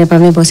तपाईँहरू चाहिँ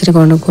नेपालमै बसेर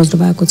गर्न खोज्नु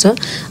भएको छ।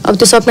 अब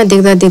त्यो सपना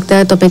देख्दा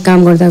देख्दा तपाईँ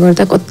काम गर्दा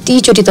गर्दा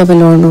कतिचोटि तपाईँ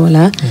लड्नु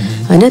होला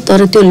होइन,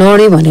 तर त्यो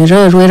लड्यो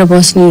भनेर रोएर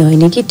बस्ने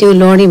होइन कि, त्यो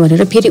लड्यो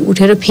भनेर फेरि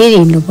उठेर फेरि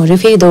हिँड्नु पऱ्यो,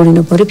 फेरि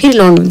दौडिनु पऱ्यो, फेरि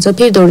लड्नुहुन्छ,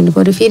 फेरि दौडिनु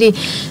पऱ्यो फेरि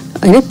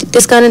होइन।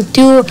 त्यसकारण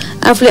त्यो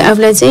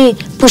आफूलाई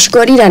चाहिँ पुस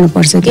गरिरहनु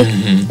पर्छ कि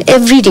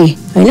एभ्री डे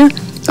होइन।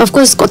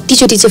 अफकोर्स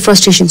कतिचोटि चाहिँ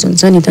फ्रस्ट्रेसन्स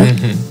हुन्छ नि त,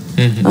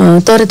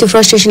 तर त्यो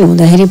फ्रस्ट्रेसन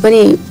हुँदाखेरि पनि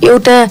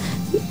एउटा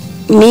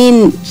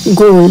मेन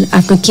गोल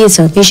आफ्नो के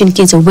छ, पेसन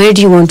के छ, where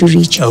do you want to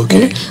reach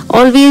होइन।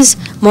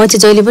 अलवेज म चाहिँ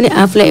जहिले पनि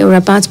आफूलाई एउटा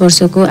 5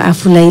 वर्षको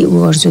आफूलाई उ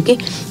गर्छु कि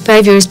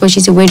 5 years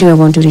पछि चाहिँ where do I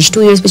want to reach,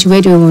 2 years पछि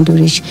where do I want to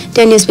reach,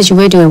 10 years पछि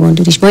where do I want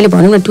to reach. मैले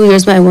भनौँ न 2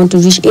 years मा आई वान्ट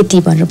टु रिच यति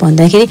भनेर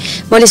भन्दाखेरि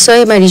मैले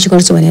 100 मा रिच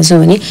गर्छु भनेको छ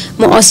भने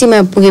म 80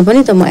 मा पुगे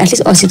पनि त म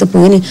एटलिस्ट 80 त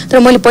पुगेँ नि, तर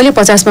मैले पहिले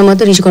 50 मा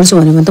मात्रै रिच गर्छु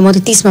भने त म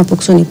त 30 मा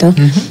पुग्छु नि त।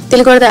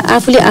 त्यसले गर्दा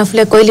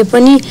आफूलाई कहिले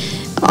पनि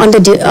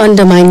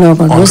अन्डरमाइन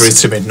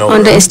नगर्नुहोस्,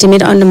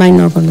 अन्डरमाइन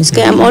नगर्नुहोस्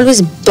कि आइएम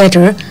अलवेज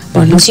बेटर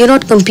भन्नुहोस्। यु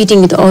नट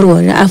कम्पिटिङ विथ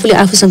अरूहरू, आफूले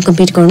आफूसँग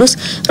कम्पिट गर्नुहोस्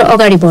र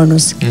अगाडि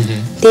बढ्नुहोस्,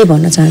 त्यही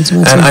भन्न चाहन्छु।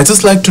 And I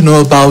just like to know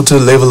about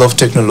level of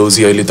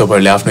technology. अहिले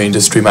तपाईँहरूले आफ्नो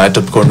इन्डस्ट्रीमा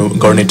एडप्ट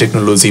गर्ने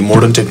टेक्नोलोजी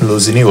मोडर्न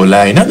टेक्नोलोजी नै होला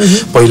होइन,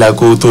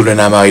 पहिलाको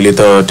तुलनामा अहिले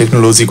त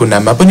टेक्नोलोजीको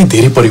नाममा पनि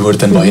धेरै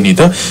परिवर्तन भयो नि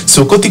त।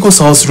 सो कतिको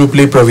सहज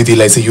रूपले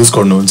प्रविधिलाई चाहिँ युज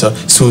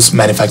गर्नुहुन्छ सुज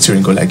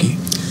म्यानुफ्याक्चरिङको लागि?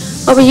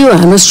 अब यो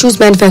हाम्रो सुज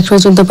म्यानुफ्याक्चर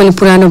जुन तपाईँले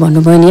पुरानो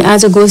भन्नुभयो नि,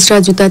 आज गोल्डस्टार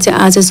जुत्ता चाहिँ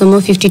आजसम्म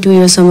 52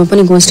 इयर्ससम्म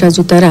पनि गोल्डस्टार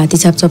जुत्ता र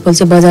हात्तीछाप चप्पल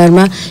चाहिँ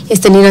बजारमा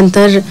यस्तो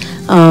निरन्तर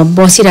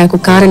बसिरहेको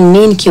कारण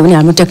मेन के हो भने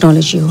हाम्रो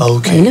टेक्नोलोजी हो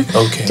होइन।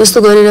 जस्तो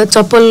गरेर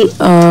चप्पल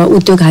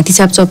उद्योग,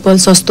 हात्तीछाप चप्पल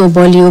सस्तो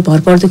बलियो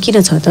भरपर्दो किन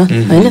छ त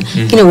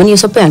होइन, किनभने यो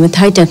सबै हामी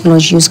थाई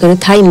टेक्नोलोजी युज गरेर,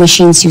 थाई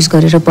मसिन्स युज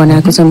गरेर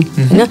बनाएको छौँ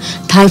होइन,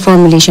 थाई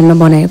फर्मुलेसनमा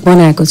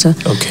बनाएको छ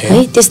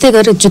है। त्यस्तै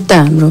गरेर जुत्ता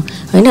हाम्रो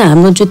होइन,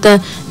 हाम्रो जुत्ता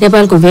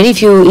नेपालको भेरी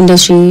फ्यु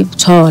इन्डस्ट्री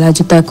छ होला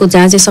जुत्ताको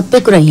जहाँ चाहिँ सबै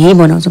कुरा यहीँ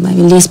बनाउँछौँ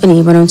हामी, लेस पनि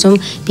यहीँ बनाउँछौँ,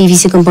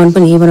 पिभिसी कम्पाउन्ड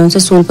पनि यहीँ बनाउँछ,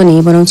 सोल पनि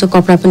यहीँ बनाउँछ,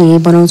 कपडा पनि यहीँ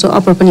बनाउँछौँ,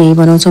 अप्पर पनि यहीँ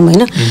बनाउँछौँ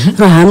होइन।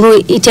 र हाम्रो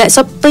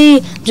सबै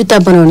जुत्ता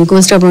बनाउने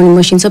गोल्डस्टार बनाउने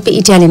मसिन सबै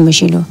इटालियन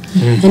मसिन हो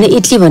होइन।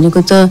 इटली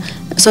भनेको त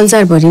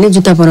संसारभरि नै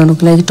जुत्ता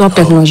बनाउनुको लागि टप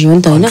टेक्नोलोजी हो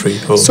नि त होइन।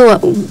 सो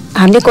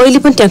हामीले कहिले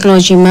पनि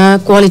टेक्नोलोजीमा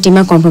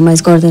क्वालिटीमा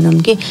कम्प्रोमाइज गर्दैनौँ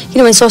कि,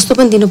 किनभने सस्तो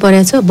पनि दिनु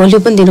परेको छ, बलियो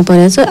पनि दिनु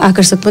परेको छ,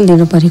 आकर्षक पनि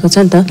दिनु परेको छ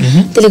नि त।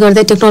 त्यसले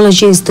गर्दा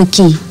टेक्नोलोजी इज द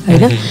की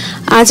होइन।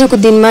 आजको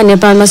दिनमा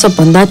नेपालमा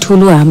सबभन्दा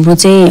ठुलो हाम्रो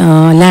चाहिँ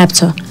ल्याब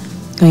छ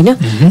होइन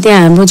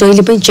त्यहाँ हाम्रो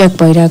जहिले पनि चेक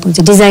भइरहेको हुन्छ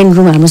डिजाइन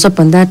रुम हाम्रो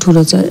सबभन्दा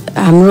ठुलो छ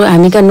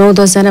हामी कहाँ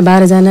 9-10 जना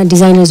 12 जना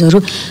डिजाइनर्सहरू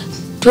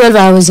 12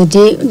 आवर्स अ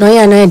डे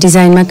नयाँ नयाँ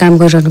डिजाइनमा काम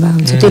गरिरहनु भएको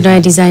हुन्छ त्यो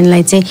नयाँ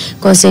डिजाइनलाई चाहिँ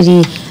कसरी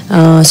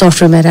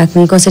सफ्टवेयरमा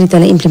राख्ने कसरी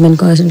त्यसलाई इम्प्लिमेन्ट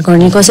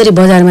गर्ने कसरी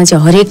बजारमा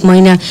चाहिँ हरेक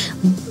महिना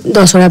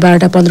 10वटा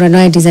 12वटा 15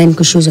 नयाँ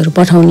डिजाइनको सुजहरू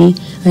पठाउने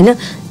होइन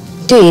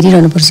त्यो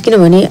हेरिरहनुपर्छ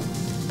किनभने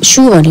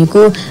सु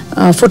भनेको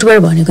फुटवेयर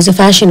भनेको चाहिँ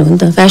फेसन हो नि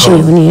त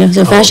फेसन हो नि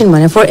होइन फेसन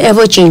भने फर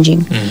एभर चेन्जिङ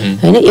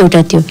होइन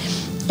एउटा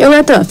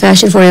त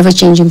फेसन फर एभर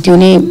चेन्जिङ त्यो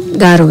नै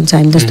गाह्रो हुन्छ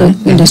हामी जस्तो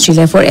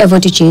इन्डस्ट्रीलाई फर एभर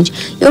टु चेन्ज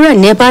एउटा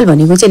नेपाल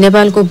भनेको चाहिँ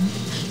नेपालको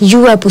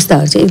युवा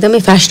पुस्ताहरू चाहिँ एकदमै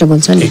फेसनेबल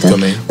छ नि त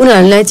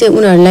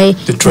उनीहरूलाई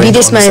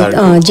विदेशमा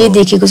जे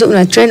देखेको छ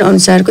उनीहरू ट्रेन्ड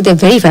अनुसारको त्यो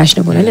भेरी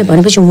फेसनेबल होइन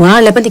भनेपछि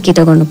उहाँहरूलाई पनि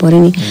केटा गर्नु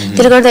पर्यो नि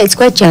त्यसले गर्दा इट्स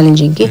क्वाइट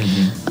च्यालेन्जिङ कि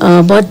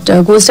but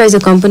GoldStar is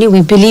a company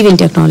we believe in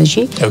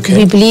technology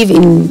we believe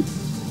in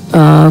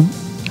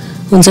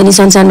हुन्छ नि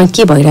संसारमा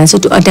के भइरहेछ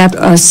to adapt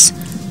us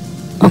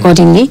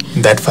accordingly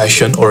that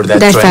fashion or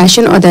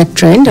that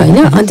trend होइन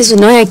अनि त्यसो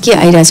नयाँ के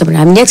आइरहेछ भने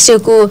हामी नेक्स्ट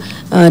इयरको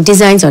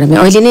डिजाइन्सहरू हामी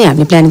अहिले नै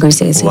हामीले प्लान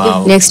गरिसकेको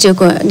छ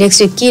कि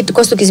नेक्स्ट इयर के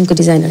कस्तो किसिमको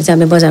डिजाइनहरू चाहिँ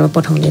हामीले बजारमा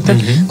पठाउने त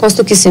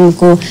कस्तो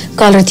किसिमको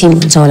कलर थिम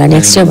हुन्छ होला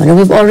नेक्स्ट इयर भनेर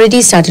we've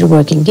already started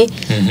working कि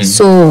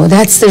so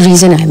that's the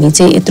reason हामी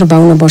चाहिँ यत्रो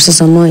 52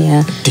 वर्षसम्म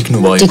यहाँ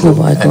टिक्नु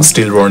भएको and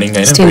still running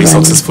हैन very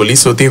successfully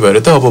so त्यही भएर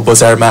त अब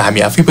बजारमा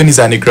हामी आफै पनि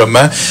जाने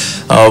क्रममा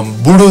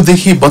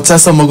बुढोदेखि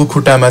बच्चासम्मको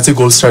खुट्टामा चाहिँ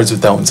गोल्डस्टार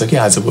जुत्ता हुन्छ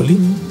कि आजभोलि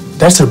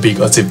that's a big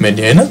achievement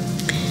हैन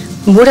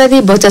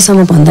बुढादेखि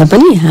बच्चासम्म भन्दा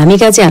पनि हामी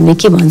कहाँ चाहिँ हामीले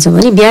के भन्छ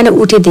भने बिहान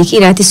उठेदेखि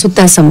राति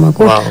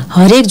सुत्तासम्मको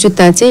हरेक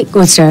जुत्ता चाहिँ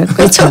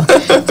गोल्डस्टारकै छ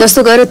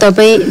जस्तो गरेर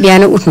तपाईँ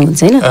बिहान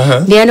उठ्नुहुन्छ होइन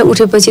बिहान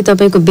उठेपछि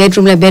तपाईँको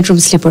बेडरुमलाई बेडरुम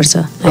स्लिपर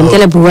छ हामी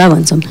त्यसलाई भुवा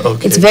भन्छौँ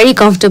इट्स भेरी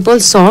कम्फर्टेबल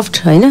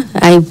सफ्ट होइन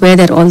I where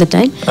that all the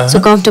time so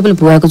comfortable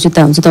भुवाको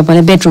जुत्ता हुन्छ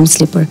तपाईँलाई बेडरुम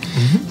स्लिपर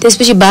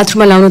त्यसपछि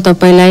बाथरुममा लाउनु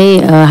तपाईँलाई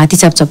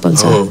हात्तीचाप चप्पल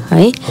छ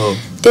है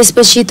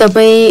त्यसपछि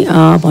तपाईँ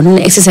भनौँ न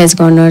एक्सर्साइज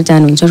गर्न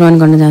जानुहुन्छ रन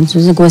गर्न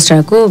जानुहुन्छ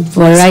गोल्डस्टारको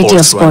भेराइटी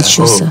अफ स्पोर्ट्स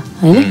सुज छ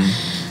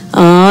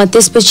होइन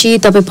त्यसपछि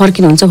तपाईँ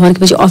फर्किनुहुन्छ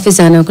फर्केपछि अफिस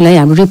जानको लागि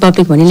हाम्रो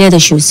रिपब्लिक भन्ने लेदर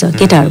सुज छ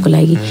केटाहरूको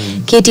लागि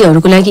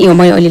केटीहरूको लागि यो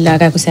मैले अहिले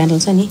लगाएको स्यान्डल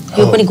छ नि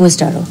यो पनि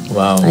गोल्डस्टार हो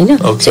होइन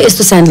सो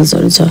यस्तो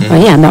स्यान्डल्सहरू छ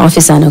है हाम्रो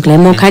अफिस जानको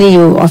लागि म खालि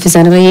यो अफिस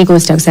जानको लागि यही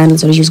गोल्डस्टारको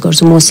स्यान्डल्सहरू युज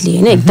गर्छु मोस्टली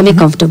होइन एकदमै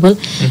कम्फर्टेबल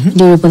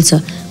ड्युरेबल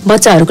छ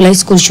बच्चाहरूको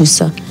लागि स्कुल सुज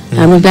छ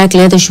हाम्रो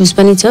ब्ल्याक लेदर सुज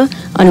पनि छ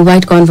अनि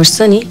व्हाइट कन्भर्स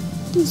छ नि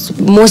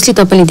मोस्टली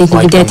तपाईँले देख्ने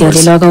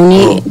विद्यार्थीहरूले लगाउने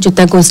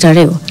जुत्ता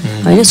गोल्डस्टारै हो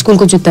होइन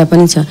स्कुलको जुत्ता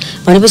पनि छ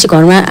भनेपछि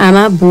घरमा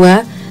आमा बुवा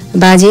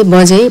बाजे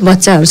बजे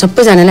बच्चाहरू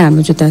सबैजनालाई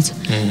हाम्रो जुत्ता छ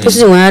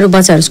त्यसपछि उहाँहरू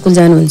बच्चाहरू स्कुल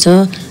जानुहुन्छ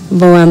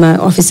बाउ आमा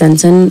अफिस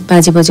जान्छन्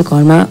बाजे बजे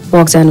घरमा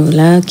वक जानु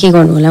होला के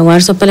गर्नु होला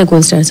उहाँहरू सबैलाई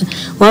गोल्डस्टार छ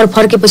उहाँहरू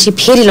फर्केपछि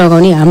फेरि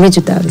लगाउने हाम्रै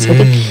जुत्ताहरू छ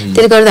कि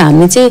त्यसले गर्दा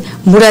हामी चाहिँ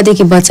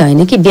बुढादेखि बच्चा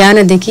होइन कि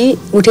बिहानदेखि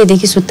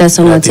उठेदेखि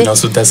सुत्तासम्म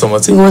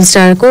चाहिँ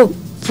गोल्डस्टारको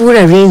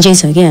पुरा रेन्जै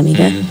छ कि हामी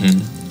कहाँ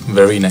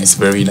very nice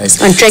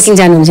अनि ट्रेकिङ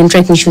जानुहुन्छ भने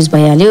ट्रेकिङ सुज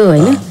भइहाल्यो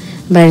होइन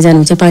बाहिर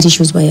जानुहुन्छ पार्टी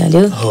सुज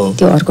भइहाल्यो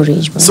त्यो अर्को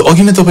रेन्ज भयो सो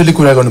अघि नै तपाईँले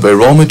कुरा गर्नुभयो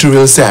र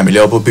मटेरियल्स चाहिँ हामीले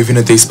अब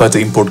विभिन्न देशबाट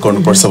इम्पोर्ट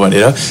गर्नुपर्छ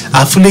भनेर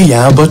आफूले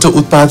यहाँबाट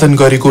उत्पादन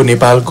गरेको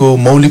नेपालको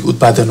मौलिक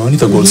उत्पादन हो नि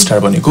त गोल्डस्टार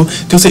भनेको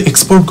त्यो चाहिँ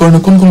एक्सपोर्ट गर्न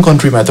कुन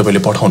कन्ट्रीमा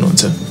तपाईँले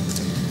पठाउनुहुन्छ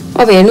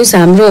अब हेर्नुहोस्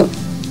हाम्रो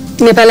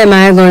नेपाललाई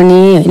माया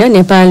गर्ने होइन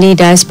नेपाली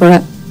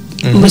डायस्पोरा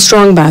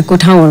स्ट्रङ भएको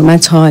ठाउँहरूमा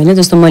छ होइन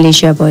जस्तो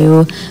मलेसिया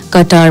भयो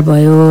कटार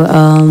भयो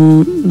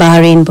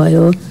बाहरेन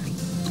भयो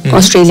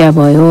अस्ट्रेलिया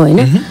भयो होइन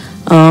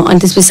अनि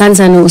त्यसपछि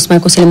सानो उसमा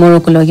कसैले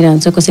मोरोक्को लगिरहेको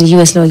हुन्छ कसैले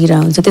युएस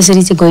लगिरहेको हुन्छ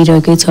त्यसरी चाहिँ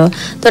गइरहेकै छ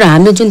तर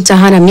हाम्रो जुन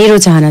चाहना मेरो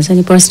चाहना छ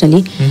नि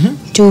personally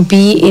to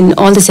be in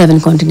all the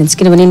 7 कन्टिनेन्ट्स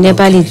किनभने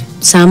नेपाली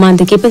सामान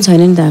त केही पनि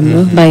छैन नि त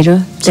हाम्रो बाहिर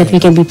that we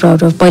can be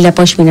proud of पहिला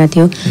पश्मिना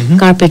थियो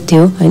कार्पेट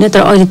थियो होइन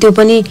तर अहिले त्यो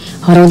पनि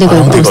हराउँदै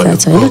गएको अवस्था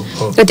छ होइन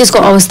र त्यसको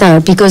अवस्था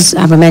बिकज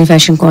हाम्रो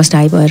म्यानुफ्याक्चरिङ कस्ट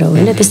हाई भएर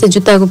होइन त्यस्तै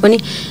जुत्ताको पनि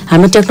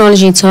हाम्रो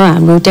टेक्नोलोजी छ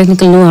हाम्रो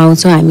टेक्निकल नो हाउ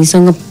छ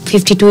हामीसँग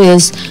 52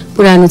 इयर्स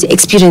पुरानो चाहिँ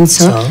एक्सपिरियन्स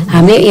छ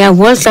हामीले यहाँ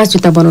वर्ल्ड क्लास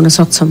जुत्ता बनाउन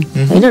सक्छौँ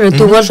होइन र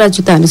त्यो वर्ल्ड क्लास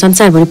जुत्ता हामी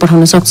संसारभरि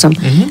पठाउन सक्छौँ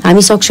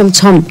हामी सक्षम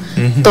छौँ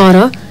तर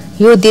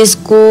यो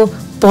देशको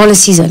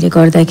पोलिसिजहरूले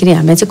गर्दाखेरि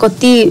हामीलाई चाहिँ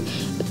कति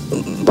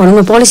भनौँ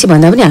न पोलिसी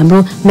भन्दा पनि हाम्रो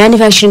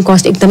म्यानुफ्याक्चरिङ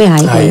कस्ट एकदमै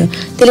हाई भयो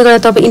त्यसले गर्दा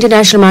तपाईँ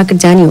इन्टरनेसनल मार्केट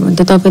जाने हो भने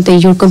त तपाईँ त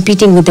you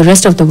competing with the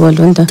rest of the world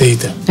हो नि त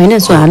होइन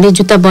सो हामीले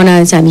जुत्ता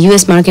बनाएर चाहिँ हामी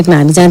युएस मार्केटमा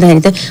हामी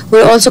जाँदाखेरि त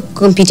we also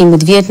competing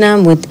with Vietnam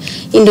with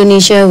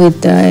Indonesia with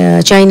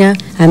China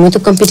हामी त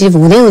कम्पिटेटिभ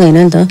हुँदैन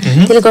नि त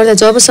त्यसले गर्दा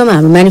जबसम्म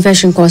हाम्रो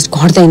म्यानुफ्याक्चरिङ कस्ट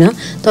घट्दैन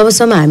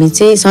तबसम्म हामी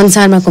चाहिँ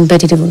संसारमा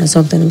कम्पिटेटिभ हुन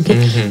सक्दैनौँ कि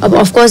अब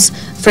अफकोर्स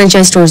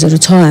फ्रेन्चाइज स्टोर्सहरू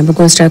छ हाम्रो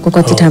गोल्डस्टारको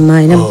कति ठाउँमा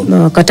होइन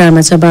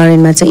कटारमा छ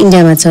बाहरेनमा छ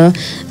इन्डियामा छ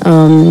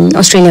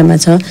अस्ट्रेलियामा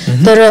छ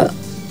तर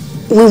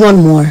we want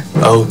more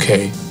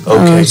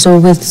Okay. So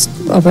with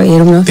अब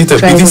हेरौँ न त्यही त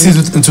विदेशी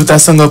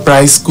जुत्तासँग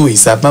प्राइसको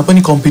हिसाबमा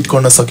पनि कम्पिट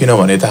गर्न सकेन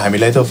भने त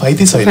हामीलाई त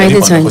फाइदै छैन नि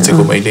भन्न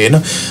खोजेको मैले हैन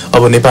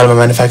अब नेपालमा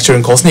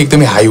म्यानुफ्याक्चरिङ कस्ट नै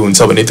एकदमै हाई हुन्छ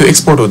भने त्यो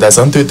एक्सपोर्ट हुँदा छ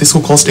नि त्यसको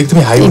कस्ट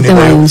एकदमै हाई हुने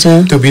भयो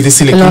त्यो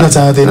विदेशीले किन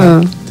चाहदैन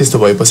त्यस्तो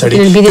भए पछाडी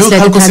त्यो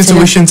खालको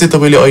सिचुएसन चाहिँ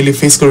तपाईले अहिले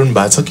फेस गर्नु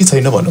भएको छ कि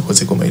छैन भन्न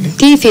खोजेको मैले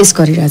त्यही फेस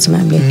गरिरहेको छौँ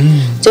हामीले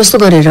जस्तो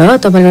गरेर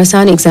तपाईलाई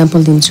सानो एक्जाम्पल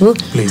दिन्छु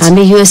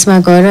हामीले युएस मा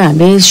गएर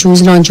हामीले शूज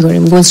लन्च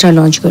गर्यौं गोल्डस्टार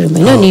लन्च गर्यौं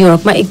हैन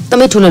न्यूयोर्कमा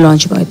एकदमै ठुलो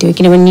लन्च भयो त्यो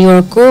किनभने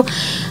न्यूयोर्कको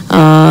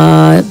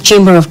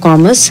chamber of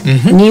commerce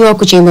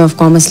न्यूयोर्कको chamber of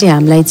कमर्सले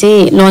हामीलाई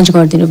चाहिँ लन्च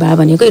गरिदिनु भयो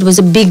भनेको it was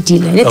a big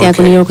deal हैन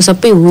त्यहाँको न्यूयोर्कको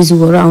सबै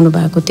हुजहरू आउनु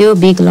भएको थियो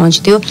बिग लन्च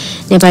थियो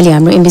नेपाली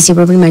हाम्रो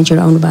एम्बेसीबाट पनि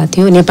मान्छेहरू आउनु भएको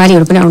थियो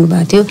नेपालीहरू पनि आउनु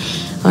भएको थियो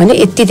हैन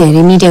यति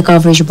धेरै मिडिया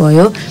कभरेज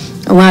भयो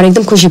उहाँहरु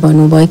एकदम खुसी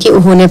भन्नुभयो कि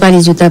ओहो नेपाली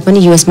जुत्ता पनि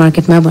युएस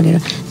मार्केटमा भनेर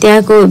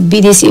त्यहाँको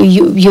विदेशी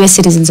युएस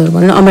सिटिजन्सहरु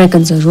भनौं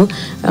अमेरिकन्सहरु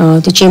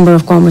त्यो चेम्बर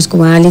अफ कमर्सको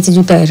उहाँले चाहिँ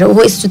जुत्ता हेरेर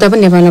ओहो यस्तो जुत्ता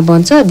पनि नेपालमा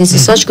बन्छ this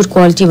is such good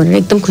quality भनेर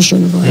एकदम खुसी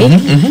हुनुभयो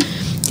है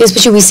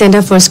त्यसपछि we send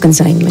a first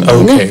consignment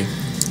हैन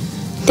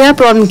त्यहाँ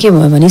प्रब्लम के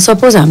भयो भने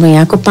सपोज हाम्रो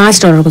यहाँको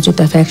 $5 को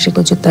जुत्ता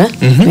फ्याक्ट्रीको जुत्ता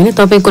हैन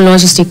तपाईको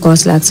लजिस्टिक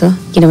कस्ट लाग्छ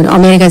किनभने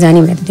अमेरिका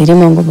जाने भने त धेरै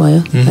महँगो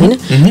भयो हैन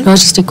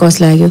लजिस्टिक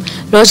कस्ट लाग्यो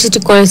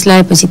लजिस्टिक कस्ट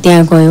लागेपछि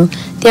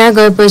त्यहाँ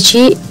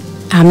गएपछि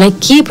हामीलाई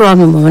के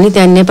प्रब्लम भयो भने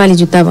त्यहाँ नेपाली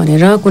जुत्ता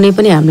भनेर कुनै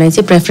पनि हामीलाई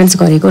चाहिँ प्रेफरेन्स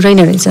गरेको रहेन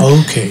रहेछ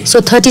सो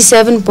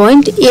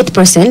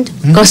 37.8%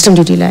 कस्टम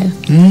ड्युटी लाग्यो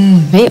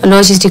है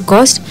लजिस्टिक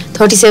कस्ट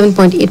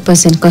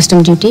 37.8% कस्टम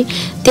ड्युटी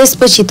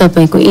त्यसपछि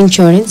तपाईको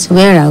इन्स्योरेन्स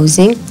वेयर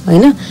हाउसिङ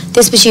हैन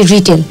त्यसपछि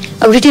रिटेल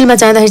अब रिटेलमा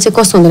जाँदाखेरि चाहिँ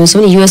कस्तो हुँदो रहेछ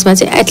भने युएसमा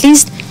चाहिँ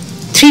एटलिस्ट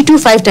 3 to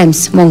 5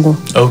 टाइम्स महँगो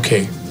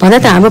भन्दा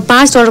त हाम्रो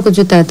 $5 को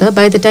जुत्ता त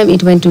by the time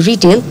it went to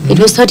retail it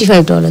was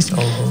 $35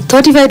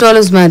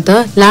 $35 मा त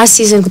लास्ट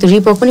सिजनको त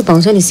रिपक पनि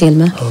पाउँछ नि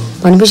सेलमा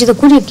भनेपछि त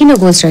कुनै किन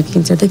गोल्डस्टार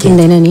किन्छ त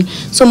किन्दैन नि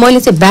सो मैले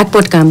चाहिँ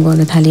ब्याकपोर्ट काम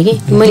गर्न थाले कि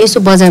मैले यसो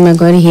बजारमा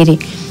गएर हेरे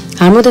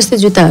हाम्रो जस्तै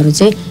जुत्ताहरू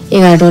चाहिँ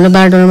 $11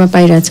 $12 मा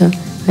पाइराछ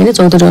हैन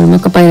 $14 मा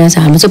पाइराछ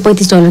हाम्रो चाहिँ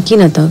 $35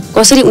 किन त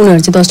कसरी उनीहरु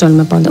चाहिँ $10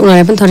 मा पाउँदा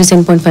उनीहरुलाई पनि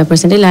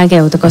 37.5%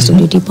 लाग्यो हो त कस्टम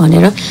ड्युटी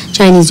भनेर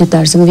चाइनिज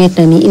जुत्ताहरुसँग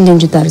भियतनामी इन्डियन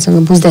जुत्ताहरुसँग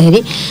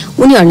बुझ्दाखेरि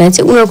उनीहरुलाई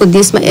चाहिँ उनीहरुको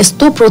देशमा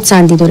यस्तो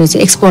प्रोत्साहन दिँदो रहेछ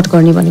एक्सपोर्ट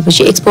गर्ने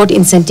भनेपछि एक्सपोर्ट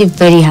इन्सेन्टिभ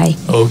भेरी हाई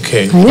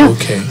हैन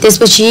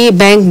त्यसपछि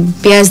बैंक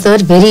ब्याज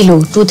दर भेरी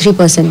लो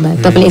 2-3% मा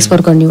तपाईले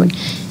एक्सपोर्ट गर्ने हो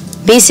भने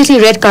बेसिकली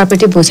रेड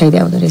कार्पेटै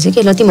बोसाइदिया हुँदो रहेछ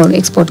कि ल तिमीहरु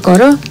एक्सपोर्ट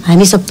गर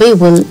हामी सबै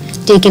will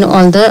take in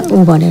all the उ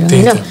भनेर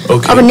हैन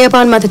अब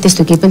नेपालमा त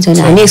त्यस्तो केही पनि छैन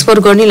हामी एक्सपोर्ट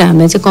गर्नेलाई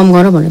हामीलाई चाहिँ कम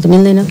गर भनेर त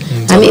मिल्दैन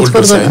हामी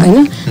एक्सपोर्ट गर्न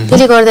हैन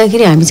त्यसले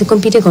गर्दाखेरि हामी चाहिँ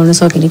कम्पिट गर्न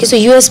सकिने कि सो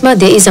युएस मा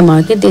there is a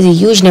market there is a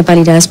huge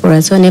Nepali diaspora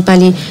छ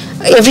नेपाली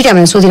एभ्री टाइम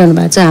हामीले सोधिरहनु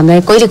भएको छ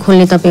हामीलाई कहिले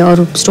खोल्ने तपाई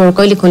अरु स्टोर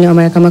कहिले खोल्ने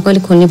अमेरिकामा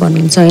कहिले खोल्ने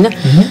भन्नुहुन्छ हैन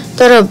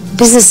तर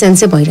बिजनेस सेन्स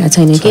चाहिँ भइरा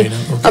छैन कि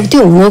अब त्यो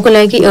हुनको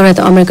लागि एउटा त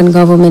अमेरिकन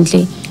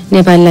गभर्नमेन्टले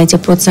नेपाललाई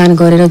चाहिँ प्रोत्साहन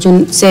गरेर जुन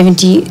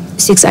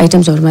 76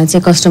 आइटम्सहरुमा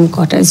चाहिँ कस्टम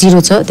कट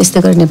 0 छ त्यस्तै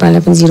गरी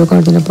नेपाललाई पनि 0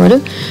 गरिदिनु पर्यो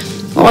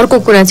अर्को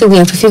कुरा चाहिँ we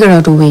have to figure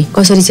out a way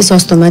कसरी चाहिँ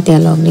सस्तोमा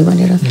त्यहाँ लग्ने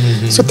भनेर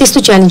सो त्यस्तो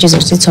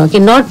च्यालेन्जेसहरु चाहिँ छ कि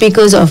not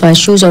because of our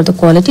shoes or the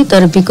quality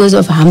तर बिकज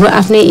अफ हाम्रो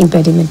आफ्नै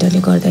इम्पेडिमेन्टले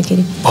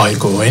गर्दाखेरि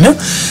भएको हैन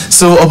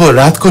सो अब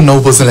रातको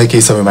 9 बज्नलाई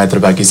केही समय मात्र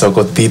बाँकी छ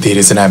कति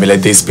धेरै जना हामीलाई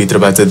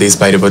देशभित्रबाट देश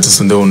बाहिरबाट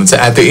सुन्दै हुनुहुन्छ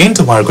एट द एन्ड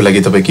उहाँहरुको लागि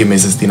तपाई के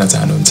मेसेज दिन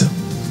चाहनुहुन्छ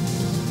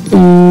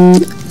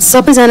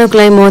सबैजनाको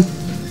लागि म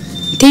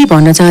त्यही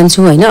भन्न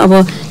चाहन्छु हैन अब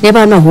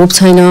नेपालमा होप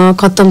छैन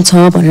खत्तम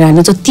छ भनेर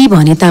हामी जति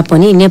भने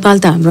तापनि नेपाल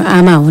त हाम्रो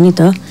आमा हो नि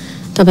त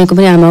तपाईको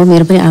पनि आमा हो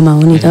मेरो पनि आमा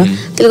हो नि त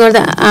त्यसले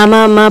गर्दा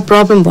आमामा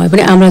प्रब्लम भए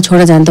पनि आमालाई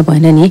छोडेर जान त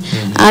भएन नि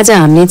आज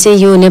हामीले चाहिँ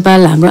यो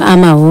नेपाल हाम्रो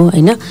आमा हो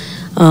हैन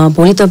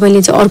भोलि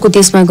तपाईले चाहिँ अर्को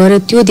देशमा गएर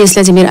त्यो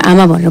देशलाई चाहिँ मेरो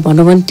आमा भनेर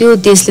भन्नु भने त्यो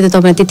देशले त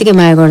तपाईलाई त्यतिकै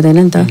माया गर्दैन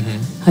नि त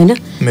हैन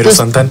मेरो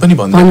सन्तान पनि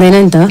भन्दैन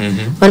नि त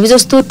भनेपछि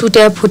जस्तो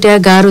टुट्या फुट्या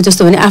गाह्रो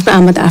जस्तो भने आफ्नो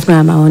आमा त आफ्नो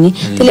आमा हो नि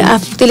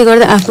त्यसले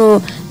गर्दा आफ्नो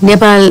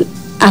नेपाल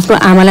आफ्नो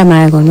आमालाई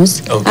माया गर्नुस्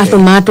आफ्नो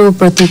माटो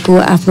प्रतिको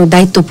आफ्नो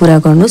दायित्व पूरा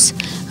गर्नुस्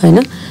हैन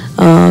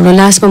र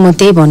लास्टमा म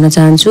त्यही भन्न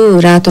चाहन्छु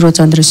रातो र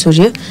चन्द्र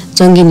सूर्य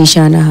जंगी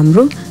निशाना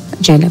हाम्रो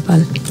जय Nepal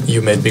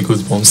You made me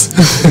goosebumps.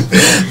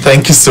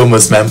 Thank you so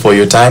much, ma'am, for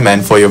your time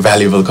and for your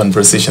valuable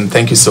conversation.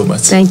 Thank you so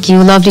much. Thank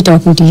you. Lovely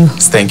talking to you.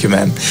 Thank you,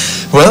 ma'am.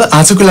 Well,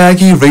 आजको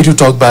लागि radio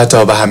टकबाट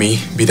अब हामी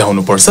बिदा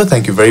हुनुपर्छ.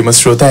 Thank you very much,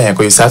 श्रोता.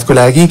 यहाँको यो साथको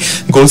लागि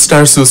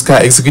गोल्डस्टार सुजका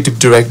एक्जिक्युटिभ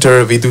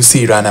डाइरेक्टर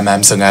विदुषी राणा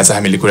म्यामसँग आज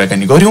हामीले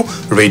कुराकानी गर्यौं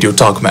रेडियो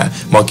टकमा.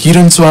 म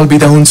किरण चवाल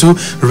बिदा हुन्छु.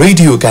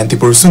 रेडियो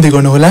कान्तिपुर सुन्दै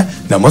गर्नुहोला.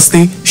 नमस्ते,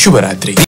 शुभरात्रि.